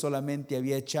Dios que solamente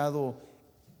había echado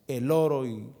el oro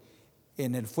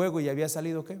en el fuego y había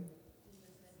salido ¿qué?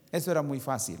 Eso era muy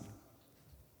fácil.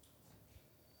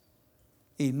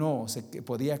 y no se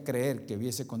podía creer que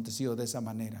hubiese acontecido de esa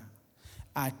manera.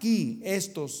 Aquí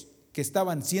estos que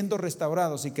estaban siendo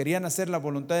restaurados y querían hacer la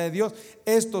voluntad de Dios,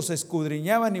 estos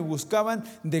escudriñaban y buscaban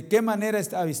de qué manera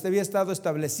había estado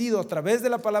establecido a través de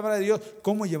la palabra de Dios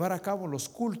cómo llevar a cabo los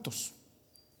cultos,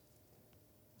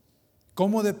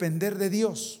 cómo depender de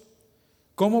Dios,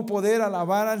 cómo poder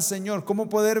alabar al Señor, cómo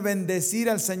poder bendecir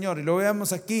al Señor. Y lo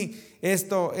veamos aquí,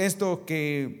 esto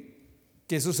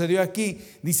que sucedió aquí.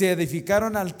 Dice: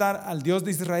 edificaron altar al Dios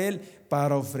de Israel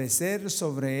para ofrecer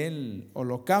sobre él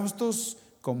holocaustos,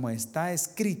 como está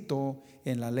escrito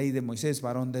en la ley de Moisés,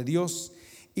 varón de Dios.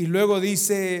 Y luego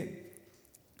dice: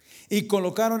 y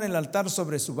colocaron el altar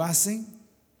sobre su base,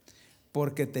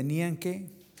 porque tenían que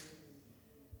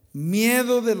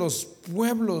miedo de los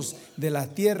pueblos de la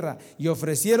tierra, y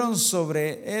ofrecieron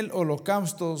sobre él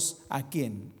holocaustos. ¿A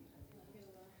quién?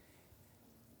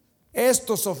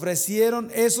 Estos ofrecieron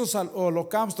esos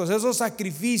holocaustos, esos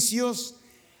sacrificios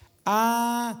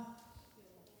a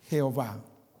Jehová.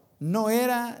 No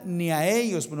era ni a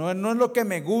ellos, no es lo que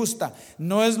me gusta,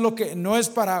 no es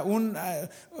para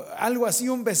algo así,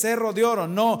 un becerro de oro,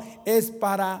 no, es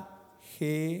para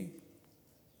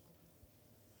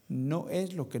no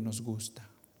es lo que nos gusta.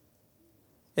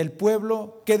 El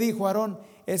pueblo, ¿qué dijo Aarón?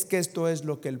 Es que esto es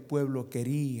lo que el pueblo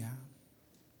quería.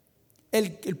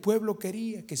 El pueblo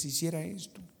quería que se hiciera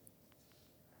esto.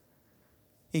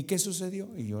 ¿Y qué sucedió?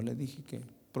 Y yo le dije que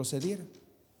procediera.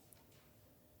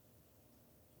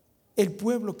 El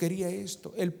pueblo quería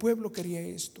esto, el pueblo quería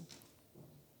esto.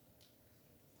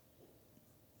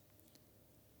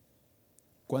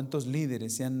 ¿Cuántos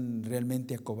líderes se han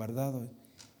realmente acobardado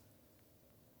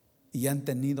y han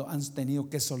tenido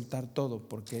que soltar todo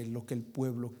porque es lo que el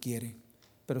pueblo quiere?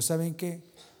 Pero ¿saben qué?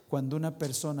 Cuando una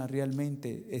persona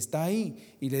realmente está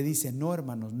ahí y le dice: no,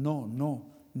 hermanos,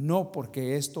 no,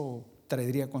 porque esto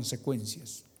traería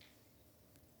consecuencias.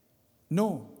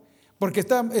 No, porque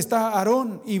está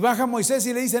Aarón y baja Moisés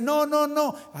y le dice: no.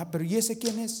 Pero ¿y ese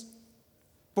quién es?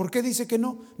 ¿Por qué dice que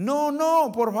no?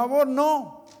 No, por favor,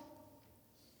 no.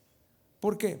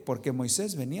 ¿Por qué? Porque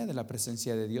Moisés venía de la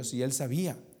presencia de Dios y él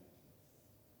sabía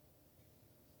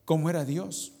cómo era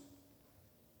Dios,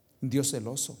 Dios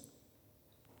celoso.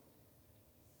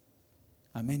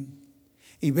 Amén.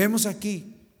 Y vemos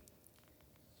aquí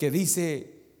que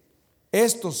dice: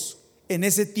 estos en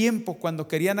ese tiempo, cuando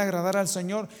querían agradar al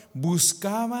Señor,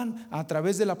 buscaban a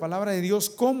través de la palabra de Dios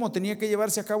cómo tenía que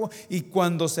llevarse a cabo. Y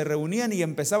cuando se reunían y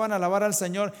empezaban a alabar al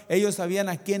Señor, ellos sabían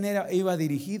a quién iba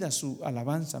dirigida su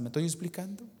alabanza. ¿Me estoy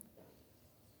explicando?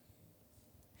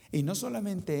 Y no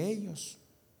solamente ellos.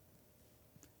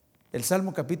 El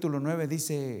Salmo capítulo 9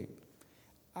 dice: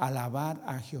 alabar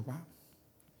a Jehová.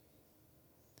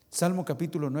 Salmo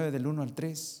capítulo 9 del 1 al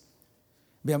 3.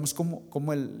 Veamos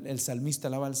cómo el salmista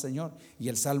alaba al Señor. Y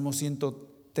el Salmo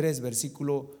 103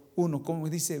 versículo 1, cómo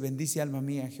dice: bendice alma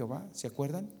mía a Jehová. ¿Se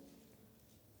acuerdan?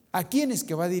 ¿A quién es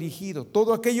que va dirigido?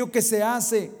 Todo aquello que se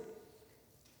hace.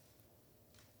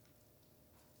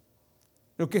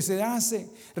 Lo que se hace.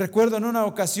 Recuerdo en una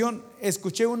ocasión,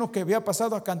 escuché uno que había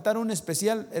pasado a cantar un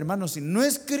especial. Hermanos, y no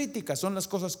es crítica, son las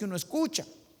cosas que uno escucha.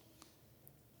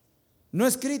 No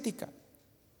es crítica.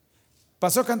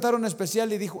 Pasó a cantar un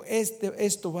especial y dijo: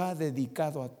 esto va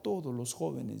dedicado a todos los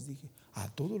jóvenes. Dije: a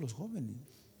todos los jóvenes.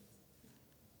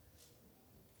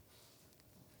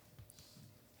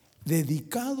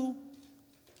 Dedicado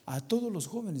a todos los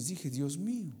jóvenes. Dije: Dios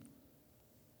mío.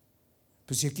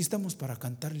 Pues si aquí estamos para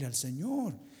cantarle al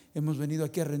Señor, hemos venido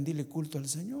aquí a rendirle culto al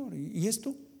Señor. ¿Y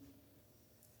esto?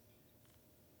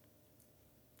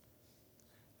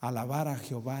 Alabar a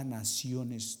Jehová,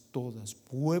 naciones todas,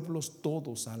 pueblos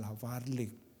todos,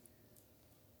 alabarle.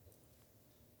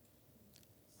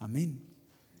 Amén.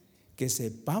 Que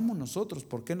sepamos nosotros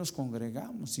por qué nos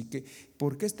congregamos y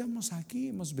por qué estamos aquí.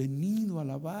 Hemos venido a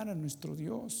alabar a nuestro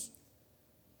Dios.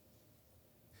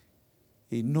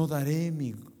 Y no daré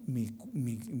mi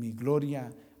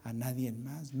gloria a nadie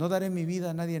más. No daré mi vida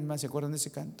a nadie más. ¿Se acuerdan de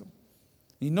ese canto?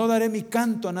 Y no daré mi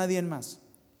canto a nadie más.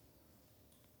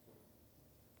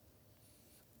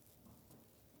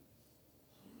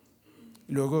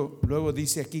 Luego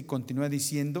dice aquí, continúa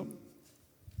diciendo,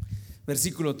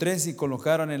 versículo 3: y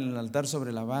colocaron el altar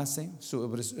sobre la base,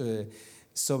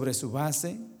 sobre su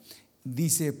base.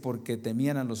 Dice: porque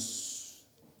temían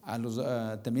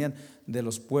temían de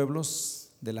los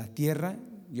pueblos de la tierra,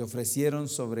 y ofrecieron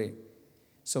sobre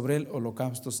él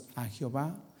holocaustos a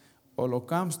Jehová.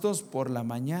 Holocaustos por la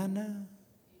mañana.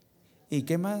 ¿Y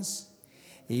qué más?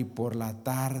 Y por la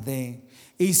tarde.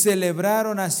 Y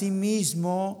celebraron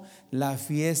asimismo la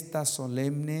fiesta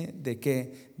solemne de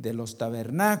 ¿qué? De los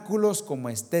tabernáculos, como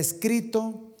está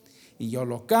escrito. y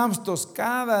holocaustos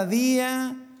cada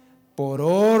día por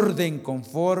orden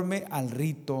conforme al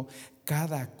rito,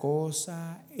 cada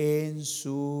cosa en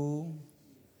su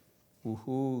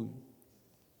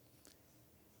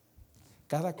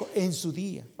en su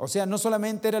día. O sea, no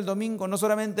solamente era el domingo, no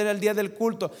solamente era el día del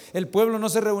culto, el pueblo no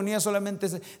se reunía solamente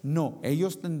no,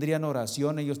 ellos tendrían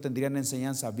oración, ellos tendrían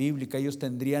enseñanza bíblica, ellos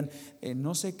tendrían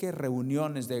no sé qué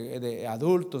reuniones de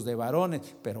adultos, de varones,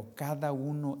 pero cada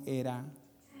uno era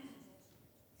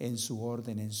en su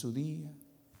orden, en su día.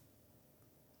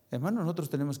 Hermanos, nosotros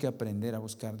tenemos que aprender a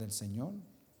buscar del Señor,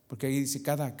 porque ahí dice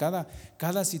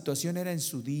cada situación era en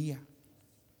su día.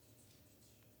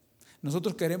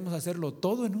 Nosotros queremos hacerlo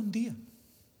todo en un día,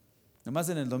 nomás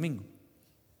en el domingo,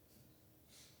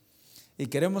 y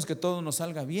queremos que todo nos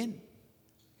salga bien,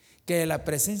 que la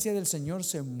presencia del Señor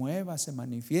se mueva, se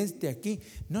manifieste aquí.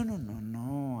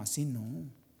 No, así no.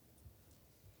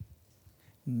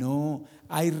 No,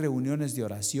 hay reuniones de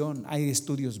oración, hay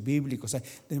estudios bíblicos,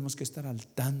 tenemos que estar al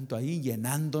tanto ahí,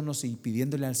 llenándonos y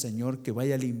pidiéndole al Señor que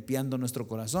vaya limpiando nuestro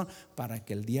corazón para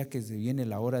que el día que se viene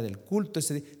la hora del culto,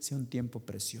 ese día, sea un tiempo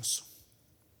precioso.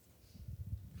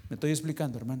 ¿Me estoy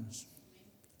explicando, hermanos?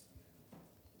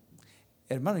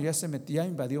 Hermano, ya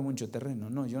invadió mucho terreno.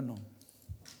 No, yo no.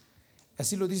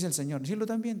 Así lo dice el Señor. ¿Sí lo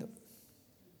están viendo?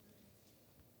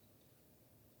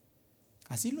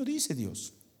 Así lo dice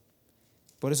Dios.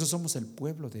 Por eso somos el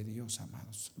pueblo de Dios,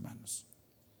 amados hermanos.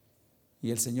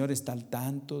 Y el Señor está al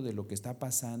tanto de lo que está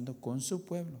pasando con su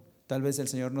pueblo. Tal vez el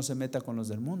Señor no se meta con los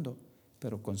del mundo,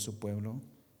 pero con su pueblo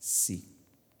sí.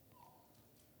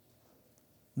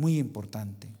 Muy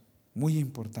importante, muy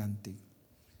importante.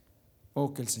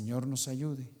 Oh, que el Señor nos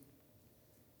ayude.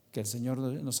 Que el Señor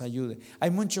nos ayude.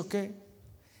 Hay mucho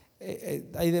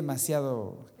hay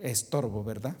demasiado estorbo,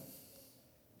 ¿verdad?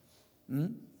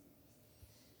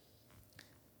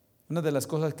 Una de las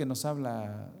cosas que nos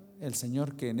habla el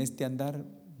Señor, que en este andar,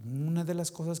 una de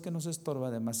las cosas que nos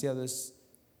estorba demasiado es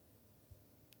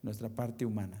nuestra parte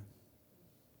humana.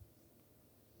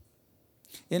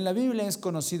 En la Biblia es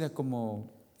conocida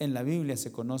como, en la Biblia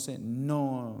se conoce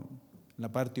no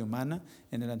la parte humana,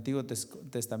 en el Antiguo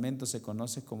Testamento se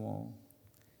conoce como,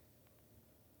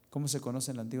 ¿cómo se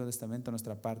conoce en el Antiguo Testamento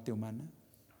nuestra parte humana?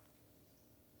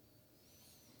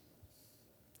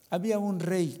 Había un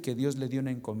rey que Dios le dio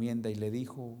una encomienda y le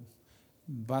dijo: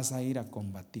 vas a ir a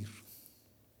combatir.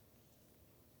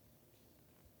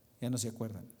 Ya no se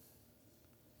acuerdan.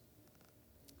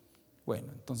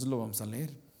 Bueno, entonces lo vamos a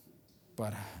leer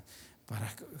para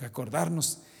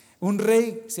acordarnos. Un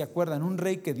rey, ¿se acuerdan? Un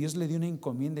rey que Dios le dio una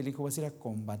encomienda y le dijo: vas a ir a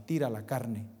combatir a la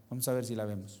carne. Vamos a ver si la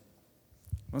vemos.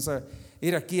 Vamos a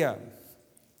ir aquí a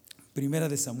Primera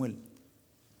de Samuel.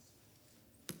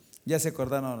 Ya se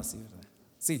acordaron ahora, sí, ¿verdad?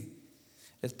 Sí,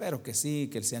 espero que sí,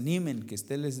 que se animen, que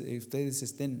ustedes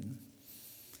estén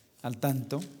al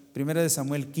tanto. Primera de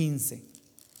Samuel 15.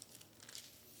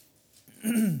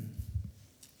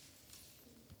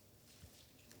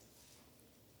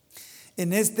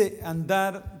 En este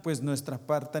andar, pues nuestra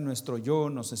parte, nuestro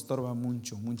yo nos estorba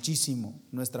muchísimo.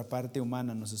 Nuestra parte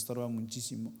humana nos estorba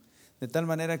muchísimo. De tal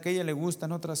manera que a ella le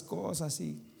gustan otras cosas,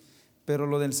 sí, pero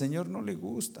lo del Señor no le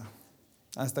gusta,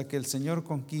 hasta que el Señor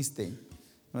conquiste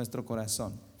nuestro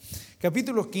corazón.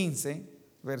 Capítulo 15,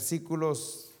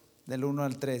 versículos del 1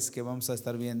 al 3 que vamos a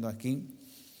estar viendo aquí.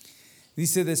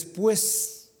 Dice: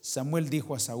 después Samuel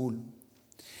dijo a Saúl: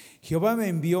 Jehová me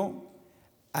envió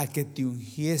a que te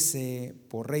ungiese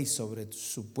por rey sobre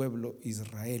su pueblo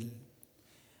Israel.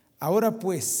 Ahora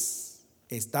pues,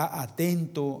 está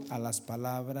atento a las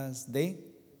palabras de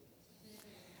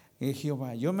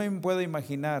Jehová. Yo me puedo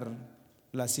imaginar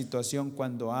la situación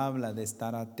cuando habla de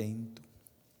estar atento.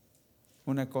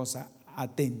 Una cosa,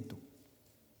 atento.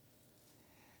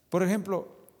 Por ejemplo,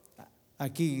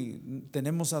 aquí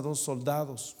tenemos a 2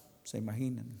 soldados, se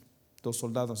imaginan, 2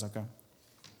 soldados acá,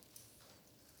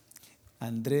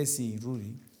 Andrés y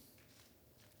Rudy,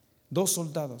 2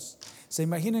 soldados. Se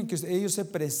imaginan que ellos se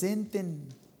presenten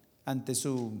ante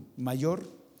su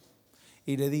mayor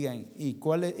y le digan: ¿y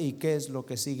qué es lo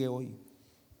que sigue hoy?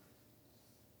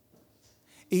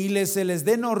 Y se les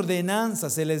den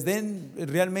ordenanzas, se les den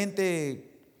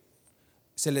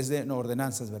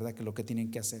ordenanzas, ¿verdad? Que lo que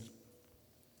tienen que hacer.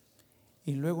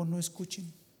 Y luego no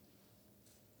escuchen.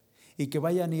 Y que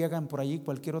vayan y hagan por allí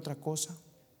cualquier otra cosa.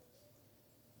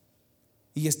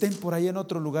 Y estén por ahí en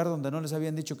otro lugar donde no les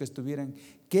habían dicho que estuvieran.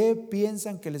 ¿Qué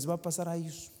piensan que les va a pasar a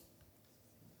ellos?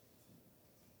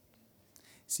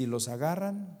 Si los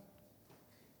agarran,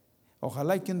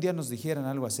 ojalá y que un día nos dijeran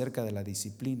algo acerca de la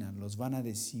disciplina. Los van a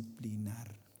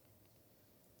disciplinar.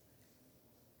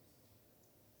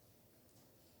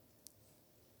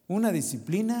 una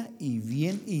disciplina y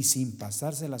bien y sin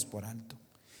pasárselas por alto.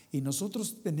 Y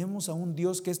nosotros tenemos a un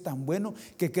Dios que es tan bueno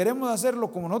que queremos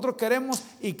hacerlo como nosotros queremos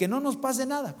y que no nos pase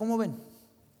nada. ¿Cómo ven?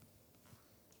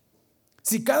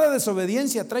 Si cada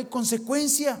desobediencia trae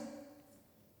consecuencia.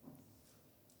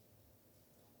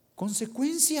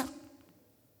 Consecuencia.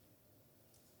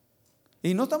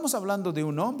 Y no estamos hablando de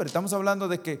un hombre, estamos hablando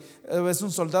de que es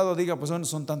un soldado diga, pues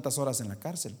son tantas horas en la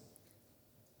cárcel.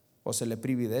 O se le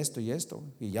prive de esto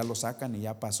y ya lo sacan y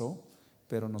ya pasó.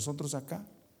 Pero nosotros acá,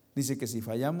 dice que si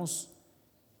fallamos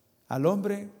al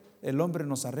hombre, el hombre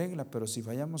nos arregla, pero si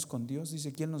fallamos con Dios,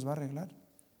 dice, ¿quién nos va a arreglar?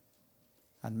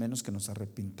 Al menos que nos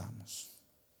arrepintamos.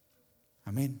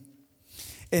 Amén.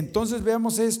 Entonces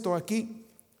veamos esto aquí.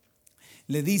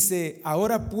 Le dice,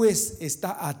 ahora pues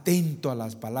está atento a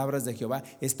las palabras de Jehová.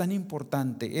 Es tan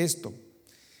importante esto.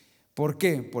 ¿Por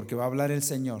qué? Porque va a hablar el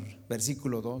Señor.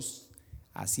 Versículo 2.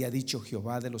 Así ha dicho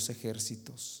Jehová de los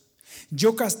ejércitos: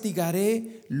 yo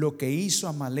castigaré lo que hizo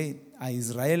Amalec a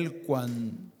Israel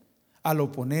al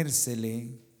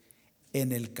oponérsele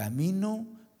en el camino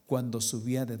cuando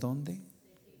subía ¿de dónde?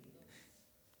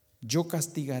 Yo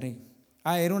castigaré.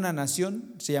 Era una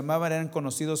nación, eran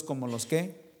conocidos como los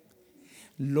 ¿qué?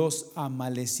 Los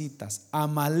amalecitas.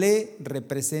 Amalec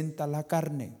representa la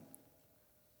carne.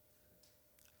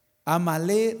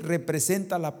 Amalec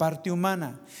representa la parte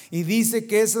humana. Y dice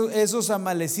que esos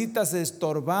amalecitas se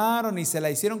estorbaron y se la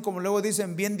hicieron, como luego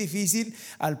dicen, bien difícil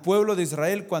al pueblo de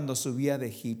Israel cuando subía de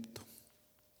Egipto.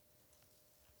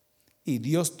 Y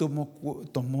Dios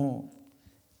tomó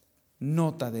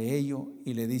nota de ello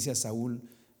y le dice a Saúl: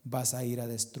 vas a ir a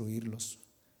destruirlos,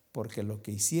 porque lo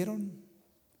que hicieron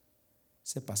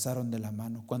se pasaron de la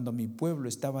mano. Cuando mi pueblo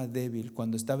estaba débil,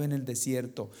 cuando estaba en el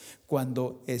desierto,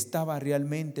 cuando estaba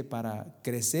realmente para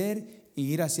crecer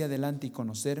y ir hacia adelante y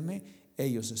conocerme,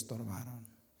 ellos estorbaron.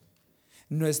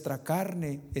 Nuestra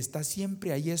carne está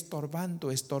siempre ahí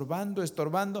estorbando.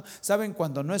 Saben,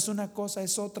 cuando no es una cosa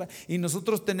es otra. Y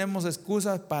nosotros tenemos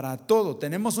excusas para todo.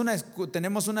 Tenemos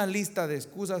una lista de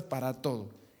excusas para todo.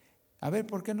 A ver,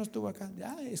 ¿por qué no estuvo acá?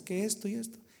 Es que esto y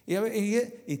esto.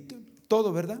 Y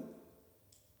todo, ¿verdad?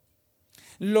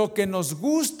 Lo que nos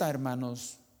gusta,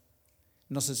 hermanos,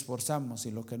 nos esforzamos,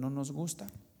 y lo que no nos gusta,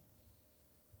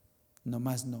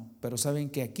 nomás no. Pero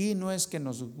saben que aquí no es que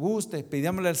nos guste,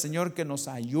 pidámosle al Señor que nos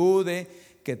ayude,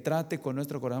 que trate con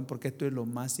nuestro corazón, porque esto es lo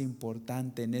más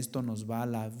importante. En esto nos va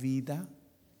la vida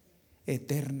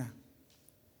eterna.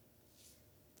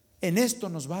 En esto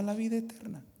nos va la vida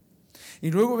eterna. Y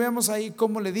luego veamos ahí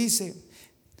cómo le dice,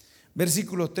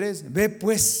 versículo 3: ve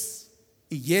pues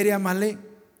y hiere a Amalec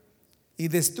y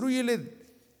destrúyele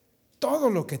todo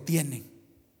lo que tiene.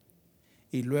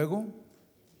 Y luego,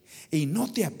 y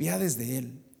no te apiades de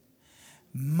él.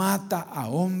 Mata a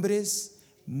hombres,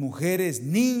 mujeres,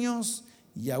 niños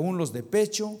y aún los de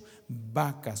pecho,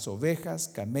 vacas, ovejas,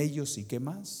 camellos y qué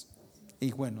más.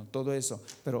 Y bueno, todo eso.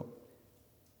 Pero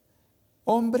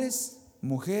hombres,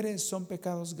 mujeres son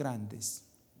pecados grandes,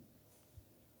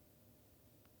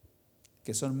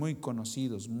 que son muy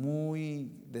conocidos,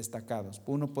 muy destacados.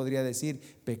 Uno podría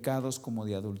decir pecados como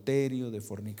de adulterio, de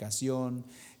fornicación,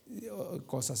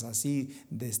 cosas así,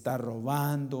 de estar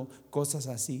robando, cosas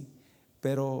así.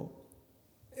 Pero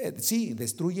sí,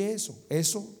 destruye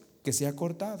eso que se ha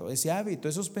cortado, ese hábito,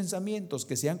 esos pensamientos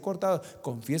que se han cortado.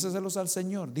 Confiésaselos al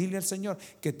Señor, dile al Señor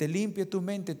que te limpie tu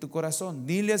mente, tu corazón.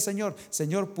 Dile al Señor: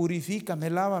 Señor,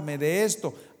 purifícame, lávame de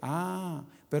esto.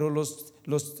 Pero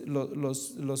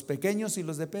los pequeños y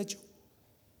los de pecho,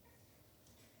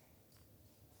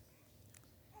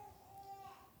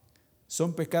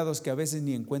 son pecados que a veces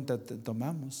ni en cuenta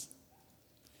tomamos.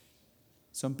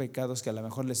 Son pecados que a lo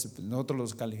mejor nosotros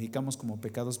los calificamos como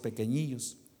pecados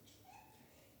pequeñillos,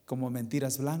 como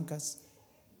mentiras blancas.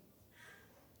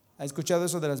 ¿Ha escuchado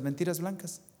eso de las mentiras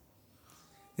blancas?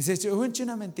 Dice,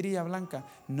 una mentirilla blanca.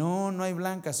 No hay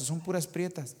blancas, son puras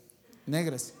prietas,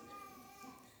 negras.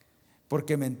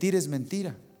 Porque mentir es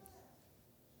mentira.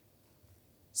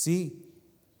 Sí.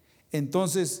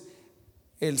 Entonces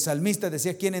el salmista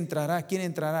decía: ¿quién entrará? ¿Quién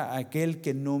entrará? Aquel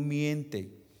que no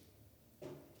miente,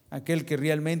 aquel que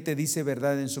realmente dice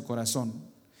verdad en su corazón,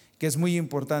 que es muy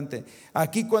importante.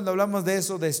 Aquí, cuando hablamos de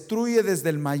eso, destruye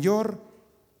desde el mayor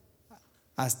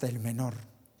hasta el menor.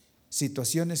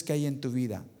 Situaciones que hay en tu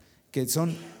vida que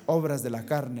son obras de la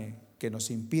carne, que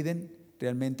nos impiden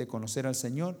realmente conocer al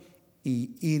Señor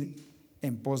y ir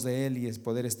en pos de Él y es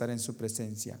poder estar en su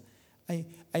presencia.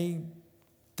 Hay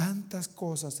tantas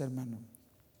cosas, hermano,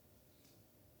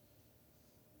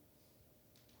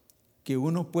 que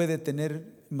uno puede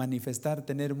tener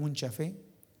mucha fe,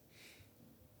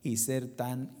 y ser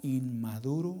tan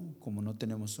inmaduro como no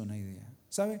tenemos una idea.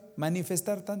 ¿Sabe?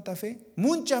 Manifestar tanta fe,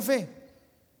 mucha fe,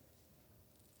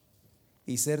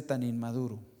 y ser tan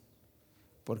inmaduro.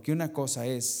 Porque una cosa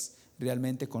es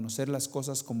realmente conocer las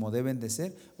cosas como deben de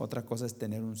ser, otra cosa es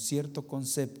tener un cierto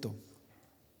concepto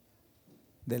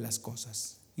de las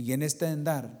cosas. Y en este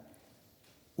andar,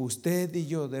 usted y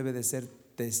yo debe de ser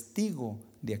testigo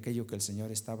de aquello que el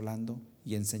Señor está hablando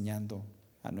y enseñando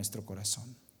a nuestro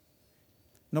corazón.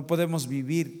 No podemos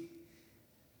vivir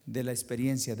de la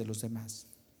experiencia de los demás.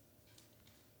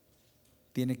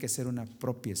 Tiene que ser una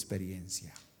propia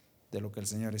experiencia de lo que el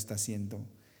Señor está haciendo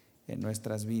en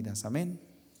nuestras vidas. Amén.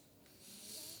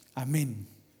 Amén.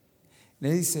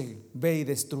 Le dice, ve y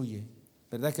destruye.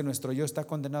 ¿Verdad que nuestro yo está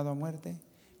condenado a muerte?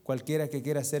 Cualquiera que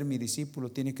quiera ser mi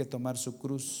discípulo tiene que tomar su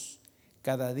cruz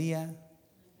cada día,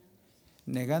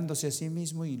 negándose a sí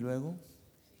mismo y luego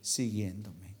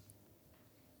siguiéndome.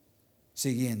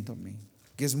 Siguiéndome,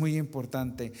 que es muy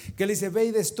importante. Que le dice, ve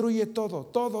y destruye todo,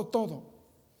 todo, todo.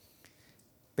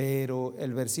 Pero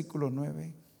el versículo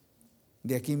 9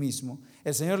 de aquí mismo,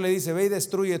 el Señor le dice, ve y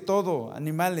destruye todo,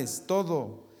 animales,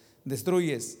 todo,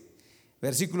 destruyes.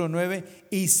 Versículo 9,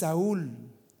 y Saúl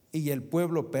y el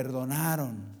pueblo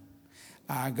perdonaron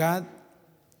a Agag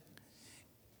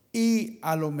y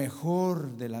a lo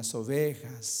mejor de las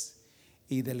ovejas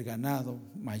y del ganado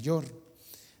mayor,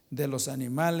 de los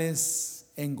animales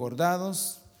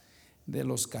engordados, de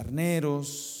los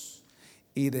carneros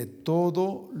y de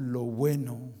todo lo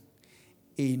bueno,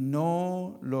 y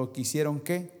no lo quisieron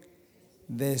 ¿qué?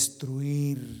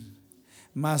 Destruir,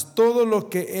 mas todo lo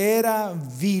que era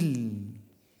vil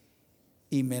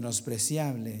y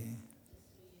menospreciable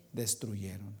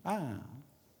destruyeron.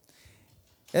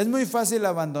 Es muy fácil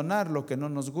abandonar lo que no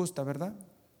nos gusta, ¿verdad?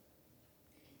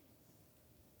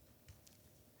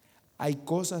 Hay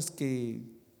cosas que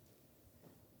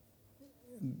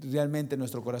realmente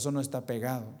nuestro corazón no está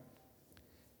pegado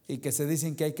y que se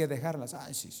dicen que hay que dejarlas.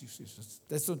 Sí,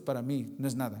 esto para mí no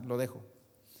es nada, lo dejo.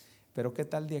 Pero ¿qué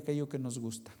tal de aquello que nos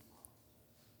gusta?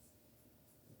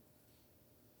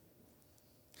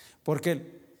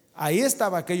 Porque ahí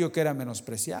estaba aquello que era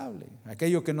menospreciable,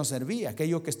 aquello que no servía,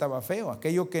 aquello que estaba feo,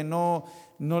 aquello que no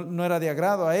era de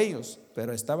agrado a ellos,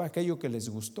 pero estaba aquello que les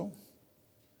gustó.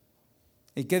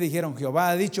 ¿Y qué dijeron? Jehová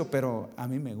ha dicho, pero a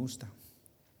mí me gusta.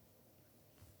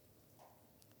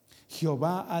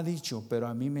 Jehová ha dicho, pero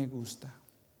a mí me gusta.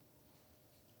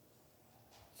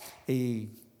 Y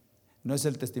no es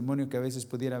el testimonio que a veces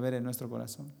pudiera haber en nuestro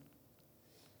corazón.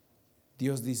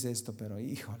 Dios dice esto, pero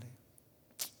híjole,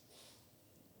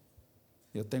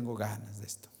 yo tengo ganas de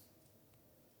esto.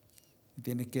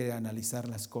 Tiene que analizar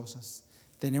las cosas.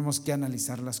 Tenemos que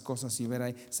analizar las cosas y ver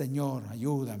ahí, Señor,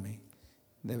 ayúdame.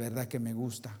 De verdad que me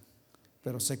gusta,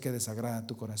 pero sé que desagrada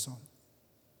tu corazón.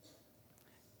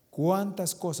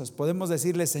 ¿Cuántas cosas podemos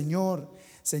decirle, Señor,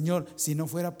 Señor, si no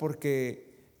fuera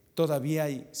porque todavía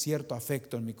hay cierto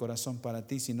afecto en mi corazón para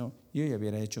ti, si no, yo ya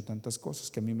hubiera hecho tantas cosas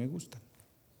que a mí me gustan?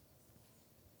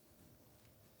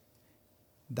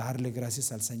 Darle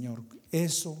gracias al Señor.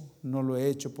 Eso no lo he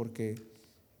hecho porque,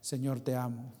 Señor, te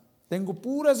amo. Tengo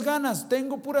puras ganas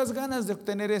de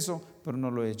obtener eso, pero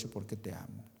no lo he hecho porque te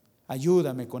amo.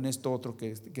 Ayúdame con esto otro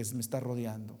que me está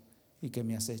rodeando y que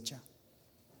me acecha.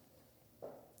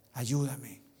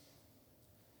 Ayúdame,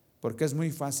 porque es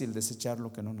muy fácil desechar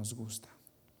lo que no nos gusta,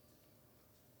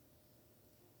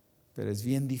 pero es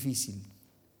bien difícil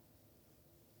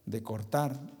de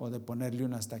cortar o de ponerle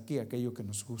un hasta aquí a aquello que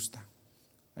nos gusta,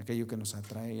 aquello que nos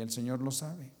atrae, y el Señor lo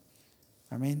sabe.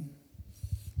 Amén.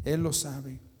 Él lo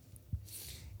sabe.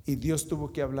 Y Dios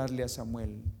tuvo que hablarle a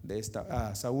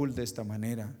Saúl de esta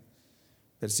manera.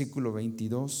 Versículo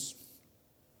 22.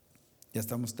 Ya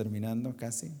estamos terminando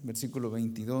casi. Versículo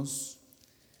 22.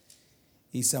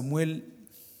 Y Samuel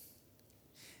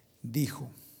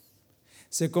dijo: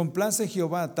 se complace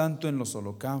Jehová tanto en los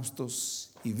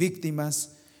holocaustos y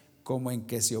víctimas como en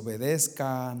que se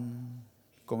obedezca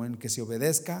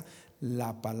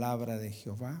la palabra de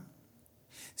Jehová.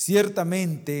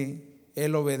 Ciertamente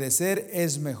el obedecer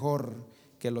es mejor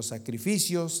que los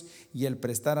sacrificios, y el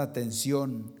prestar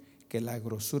atención que la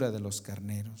grosura de los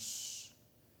carneros.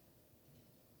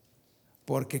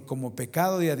 Porque como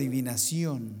pecado de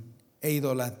adivinación e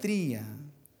idolatría,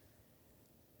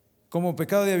 como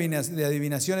pecado de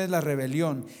adivinación es la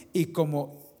rebelión, y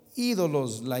como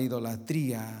ídolos la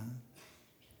idolatría,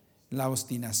 la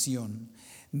obstinación.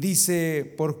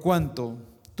 Dice: por cuanto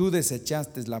tú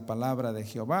desechaste la palabra de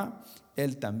Jehová,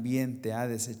 Él también te ha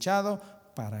desechado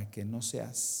para que no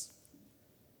seas.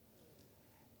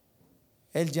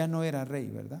 Él ya no era rey,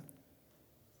 ¿verdad?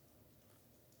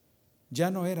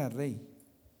 Ya no era rey.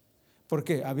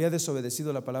 Porque había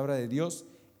desobedecido la palabra de Dios.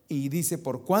 Y dice,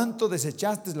 por cuanto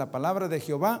desechaste la palabra de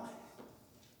Jehová,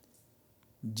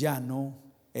 ya no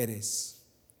eres.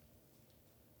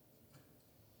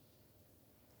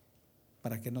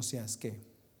 Para que no seas, ¿qué?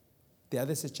 Te ha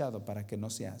desechado para que no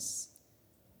seas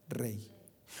rey.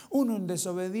 Uno en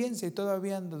desobediencia y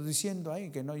todavía anda diciendo,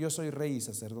 ay, que no, yo soy rey y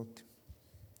sacerdote.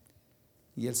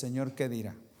 ¿Y el Señor qué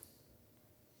dirá?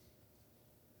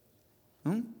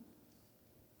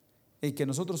 Y que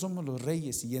nosotros somos los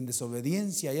reyes y en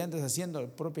desobediencia y andas haciendo la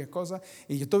propia cosa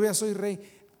y yo todavía soy rey.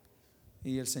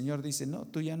 Y el Señor dice, no,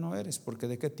 tú ya no eres, porque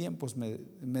de qué tiempos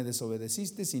me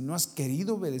desobedeciste. Si no has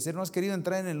querido obedecer, no has querido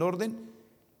entrar en el orden,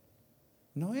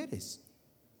 no eres.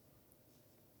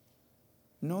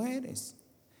 No eres.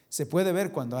 Se puede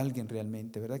ver cuando alguien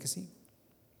realmente, ¿verdad que sí?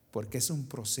 Porque es un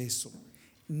proceso.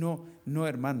 No,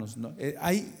 hermanos, no.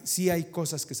 Sí hay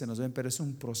cosas que se nos ven, pero es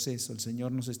un proceso. El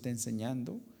Señor nos está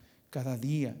enseñando cada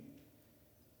día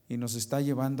y nos está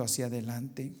llevando hacia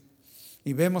adelante.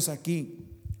 Y vemos aquí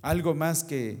algo más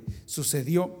que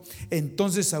sucedió.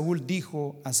 Entonces Saúl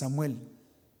dijo a Samuel,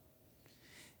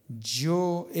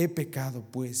 yo he pecado,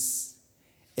 pues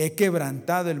he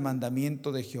quebrantado el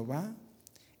mandamiento de Jehová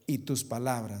y tus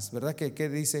palabras. ¿Verdad que qué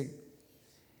dice?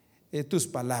 Tus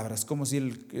palabras, como si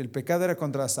el pecado era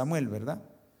contra Samuel, ¿verdad?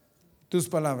 Tus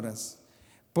palabras.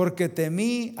 Porque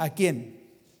temí ¿a quién?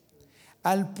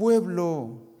 Al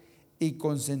pueblo, y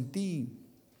consentí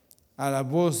a la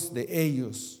voz de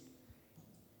ellos.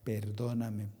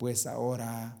 Perdóname pues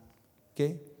ahora,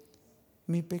 ¿qué?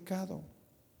 Mi pecado.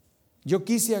 Yo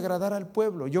quise agradar al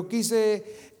pueblo, yo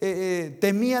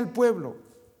temí al pueblo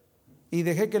y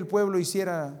dejé que el pueblo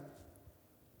hiciera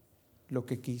lo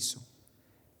que quiso.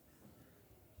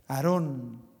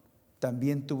 Aarón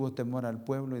también tuvo temor al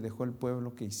pueblo y dejó al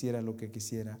pueblo que hiciera lo que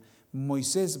quisiera.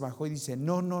 Moisés bajó y dice,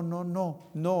 no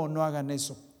hagan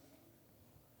eso.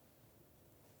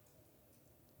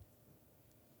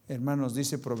 Hermanos,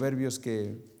 dice Proverbios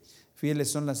que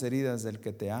fieles son las heridas del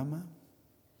que te ama,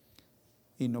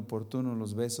 inoportunos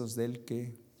los besos del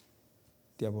que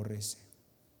te aborrece.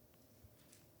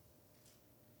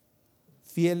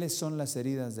 Fieles son las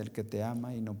heridas del que te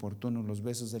ama, inoportunos los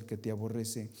besos del que te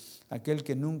aborrece. Aquel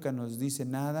que nunca nos dice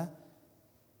nada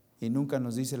y nunca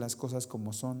nos dice las cosas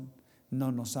como son,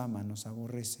 no nos ama, nos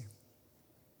aborrece.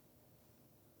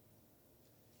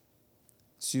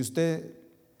 Si usted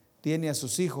tiene a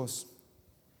sus hijos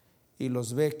y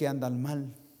los ve que andan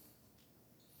mal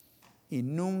y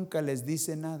nunca les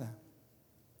dice nada,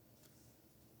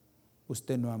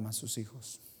 usted no ama a sus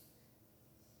hijos.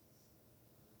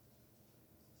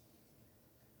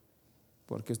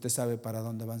 Porque usted sabe para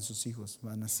dónde van sus hijos,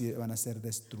 van a ser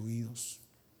destruidos.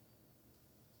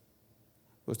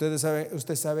 Usted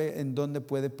sabe en dónde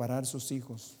puede parar sus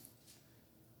hijos,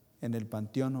 en el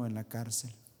panteón o en la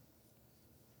cárcel.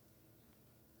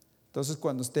 Entonces,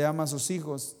 cuando usted ama a sus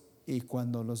hijos y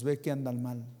cuando los ve que andan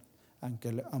mal,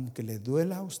 aunque le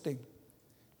duela a usted,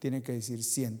 tiene que decir,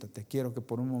 siéntate, quiero que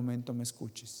por un momento me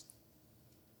escuches.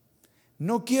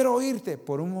 No quiero oírte,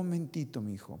 por un momentito,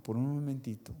 mi hijo, por un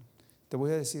momentito. Te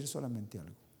voy a decir solamente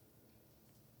algo.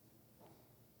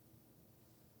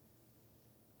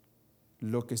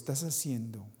 Lo que estás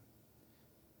haciendo,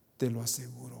 te lo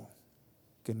aseguro,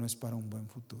 que no es para un buen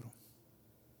futuro.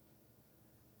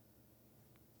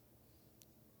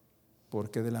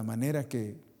 Porque de la manera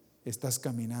que estás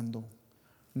caminando,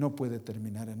 no puede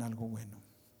terminar en algo bueno.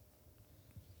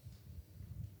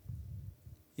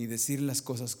 Y decir las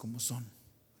cosas como son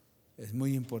es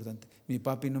muy importante. Mi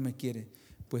papi no me quiere,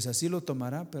 pues así lo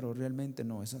tomará, pero realmente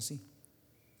no es así.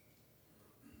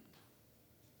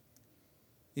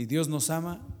 Y Dios nos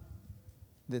ama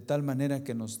de tal manera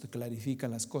que nos clarifica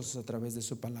las cosas a través de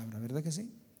su palabra, ¿verdad que sí?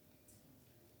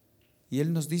 Y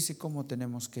Él nos dice cómo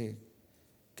tenemos que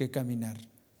caminar.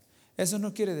 Eso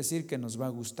no quiere decir que nos va a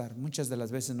gustar, muchas de las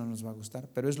veces no nos va a gustar,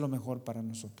 pero es lo mejor para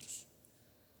nosotros.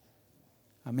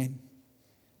 Amén.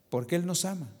 Porque Él nos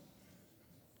ama.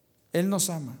 Él nos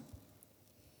ama.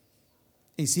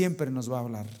 Y siempre nos va a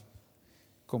hablar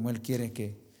como Él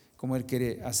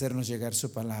quiere hacernos llegar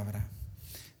su palabra.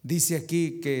 Dice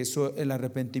aquí que el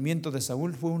arrepentimiento de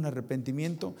Saúl fue un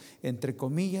arrepentimiento entre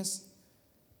comillas,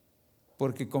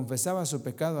 porque confesaba su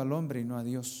pecado al hombre y no a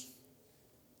Dios.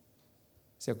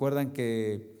 ¿Se acuerdan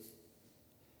que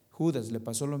Judas le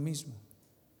pasó lo mismo?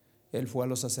 Él fue a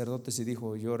los sacerdotes y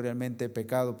dijo, yo realmente he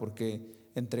pecado porque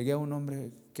entregué a un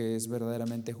hombre que es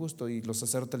verdaderamente justo. Y los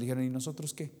sacerdotes le dijeron, ¿y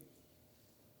nosotros qué?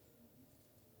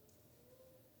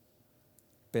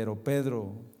 Pero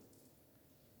Pedro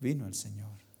vino al Señor.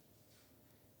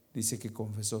 Dice que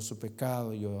confesó su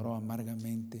pecado y lloró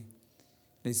amargamente.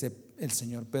 Dice, el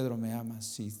Señor: Pedro, ¿me amas?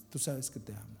 Sí, tú sabes que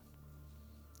te amo.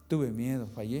 Tuve miedo,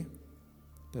 fallé,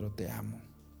 pero te amo.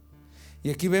 Y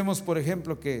aquí vemos, por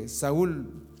ejemplo, que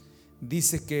Saúl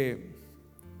dice que,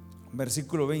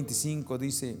 versículo 25,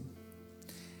 dice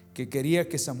que quería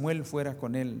que Samuel fuera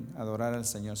con él a adorar al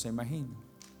Señor. ¿Se imagina?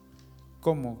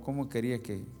 ¿Cómo quería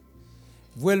que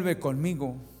vuelve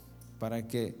conmigo para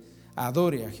que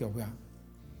adore a Jehová?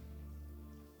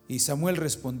 Y Samuel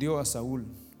respondió a Saúl: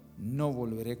 no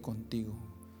volveré contigo.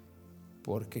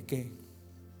 ¿Porque qué?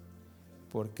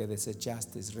 Porque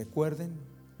desechaste. Recuerden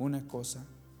una cosa: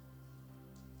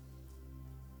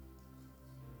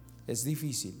 es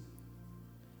difícil,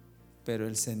 pero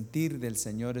el sentir del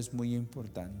Señor es muy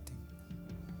importante.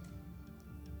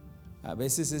 A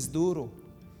veces es duro,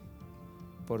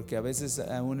 porque a veces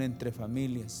aún entre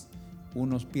familias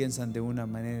unos piensan de una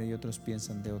manera y otros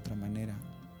piensan de otra manera.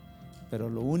 Pero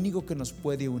lo único que nos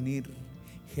puede unir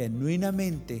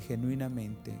genuinamente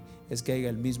es que haya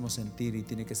el mismo sentir, y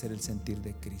tiene que ser el sentir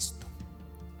de Cristo.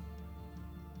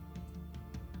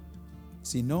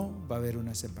 Si no, va a haber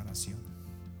una separación.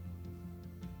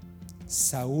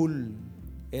 Saúl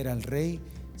era el rey,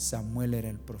 Samuel era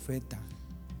el profeta,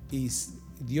 y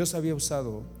Dios había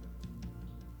usado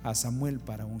a Samuel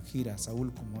para ungir a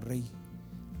Saúl como rey.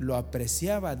 Lo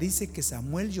apreciaba. Dice que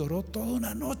Samuel lloró toda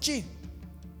una noche.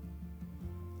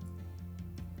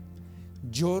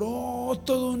 Lloró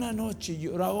toda una noche,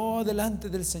 lloró delante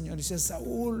del Señor. Dice: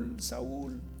 Saúl,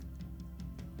 Saúl.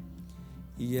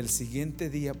 Y el siguiente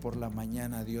día por la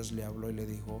mañana Dios le habló y le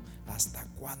dijo: ¿hasta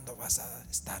cuándo vas a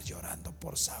estar llorando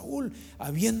por Saúl,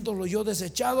 habiéndolo yo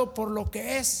desechado por lo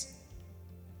que es?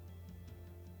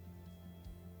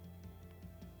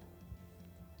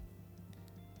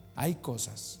 Hay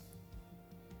cosas,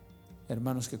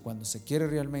 hermanos, que cuando se quiere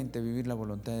realmente vivir la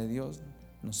voluntad de Dios,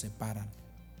 nos separan.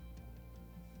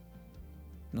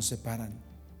 Nos separan.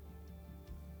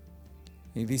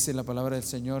 Y dice la palabra del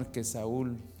Señor que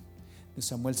Samuel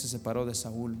se separó de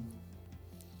Saúl.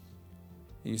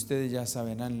 Y ustedes ya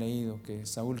saben, han leído que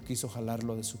Saúl quiso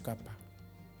jalarlo de su capa,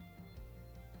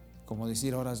 como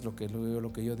decir: ahora es lo que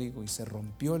yo digo, y se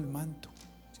rompió el manto.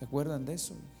 ¿Se acuerdan de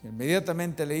eso? Y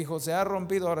inmediatamente le dijo: se ha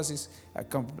rompido, ahora sí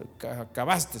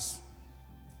acabaste.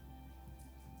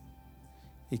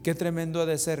 Y qué tremendo ha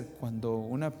de ser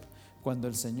cuando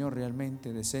el Señor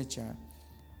realmente desecha.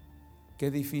 Qué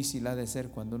difícil ha de ser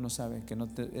cuando uno sabe que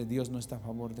Dios no está a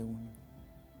favor de uno.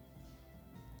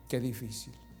 Qué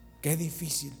difícil, qué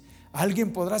difícil.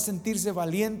 ¿Alguien podrá sentirse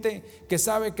valiente que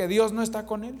sabe que Dios no está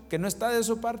con él, que no está de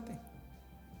su parte?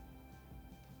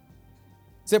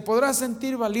 Se podrá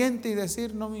sentir valiente y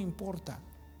decir: no me importa,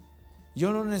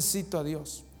 yo no necesito a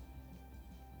Dios.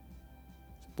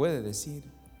 Puede decir,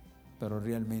 pero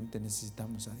realmente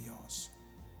necesitamos a Dios,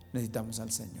 necesitamos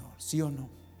al Señor, ¿sí o no?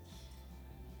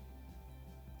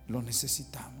 Lo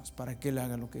necesitamos para que Él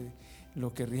haga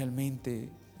lo que realmente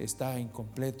está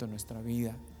incompleto en nuestra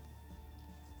vida.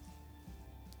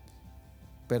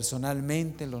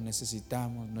 Personalmente lo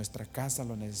necesitamos, nuestra casa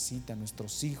lo necesita,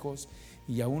 nuestros hijos,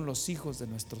 y aún los hijos de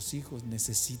nuestros hijos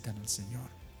necesitan al Señor.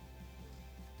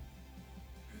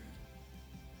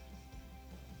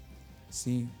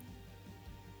 Sí,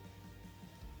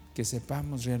 que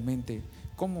sepamos realmente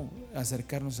cómo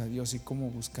acercarnos a Dios y cómo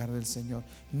buscar del Señor.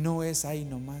 No es ahí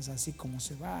nomás, así como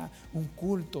se va un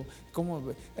culto,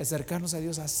 cómo acercarnos a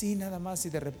Dios así nada más y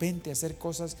de repente hacer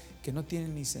cosas que no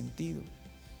tienen ni sentido.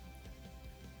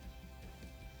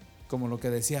 Como lo que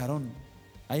decía Aarón: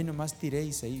 ahí nomás tiré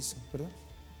y se hizo, ¿verdad?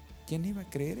 ¿Quién iba a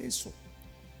creer eso?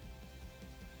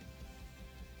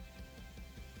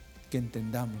 Que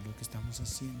entendamos lo que estamos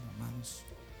haciendo, amados.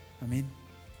 Amén.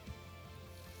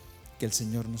 Que el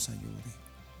Señor nos ayude.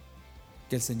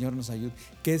 Que el Señor nos ayude.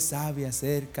 ¿Qué sabe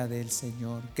acerca del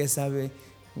Señor? ¿Qué sabe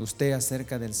usted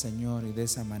acerca del Señor? Y de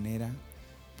esa manera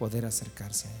poder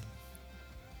acercarse a Él.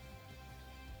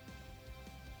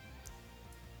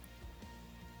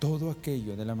 Todo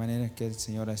aquello de la manera que el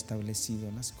Señor ha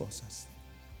establecido las cosas.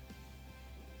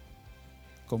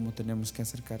 Cómo tenemos que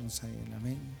acercarnos a Él.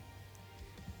 Amén.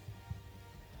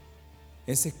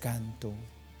 Ese canto,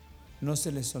 no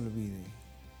se les olvide: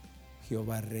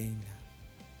 Jehová reina.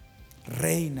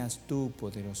 Reinas tú,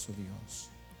 poderoso Dios.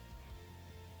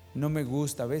 No me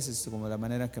gusta a veces como la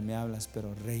manera que me hablas,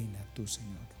 pero reina tú,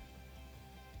 Señor.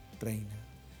 Reina.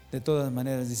 De todas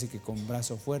maneras dice que con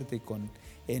brazo fuerte y con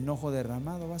enojo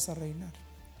derramado vas a reinar.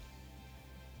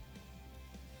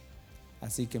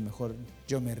 Así que mejor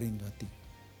yo me rindo a ti.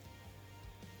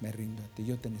 Me rindo a ti,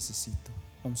 yo te necesito.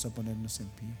 Vamos a ponernos en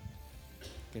pie.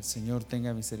 Que el Señor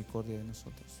tenga misericordia de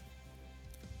nosotros.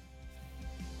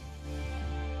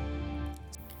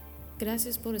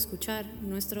 Gracias por escuchar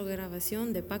nuestra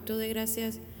grabación de Pacto de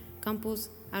Gracias,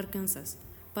 Campos, Arkansas.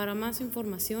 Para más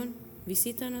información,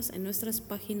 visítanos en nuestras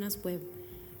páginas web,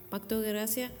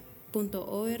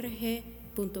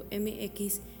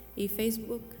 pactodegracia.org.mx y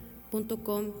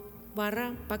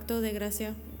facebook.com/Pacto de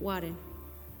Gracia Warren.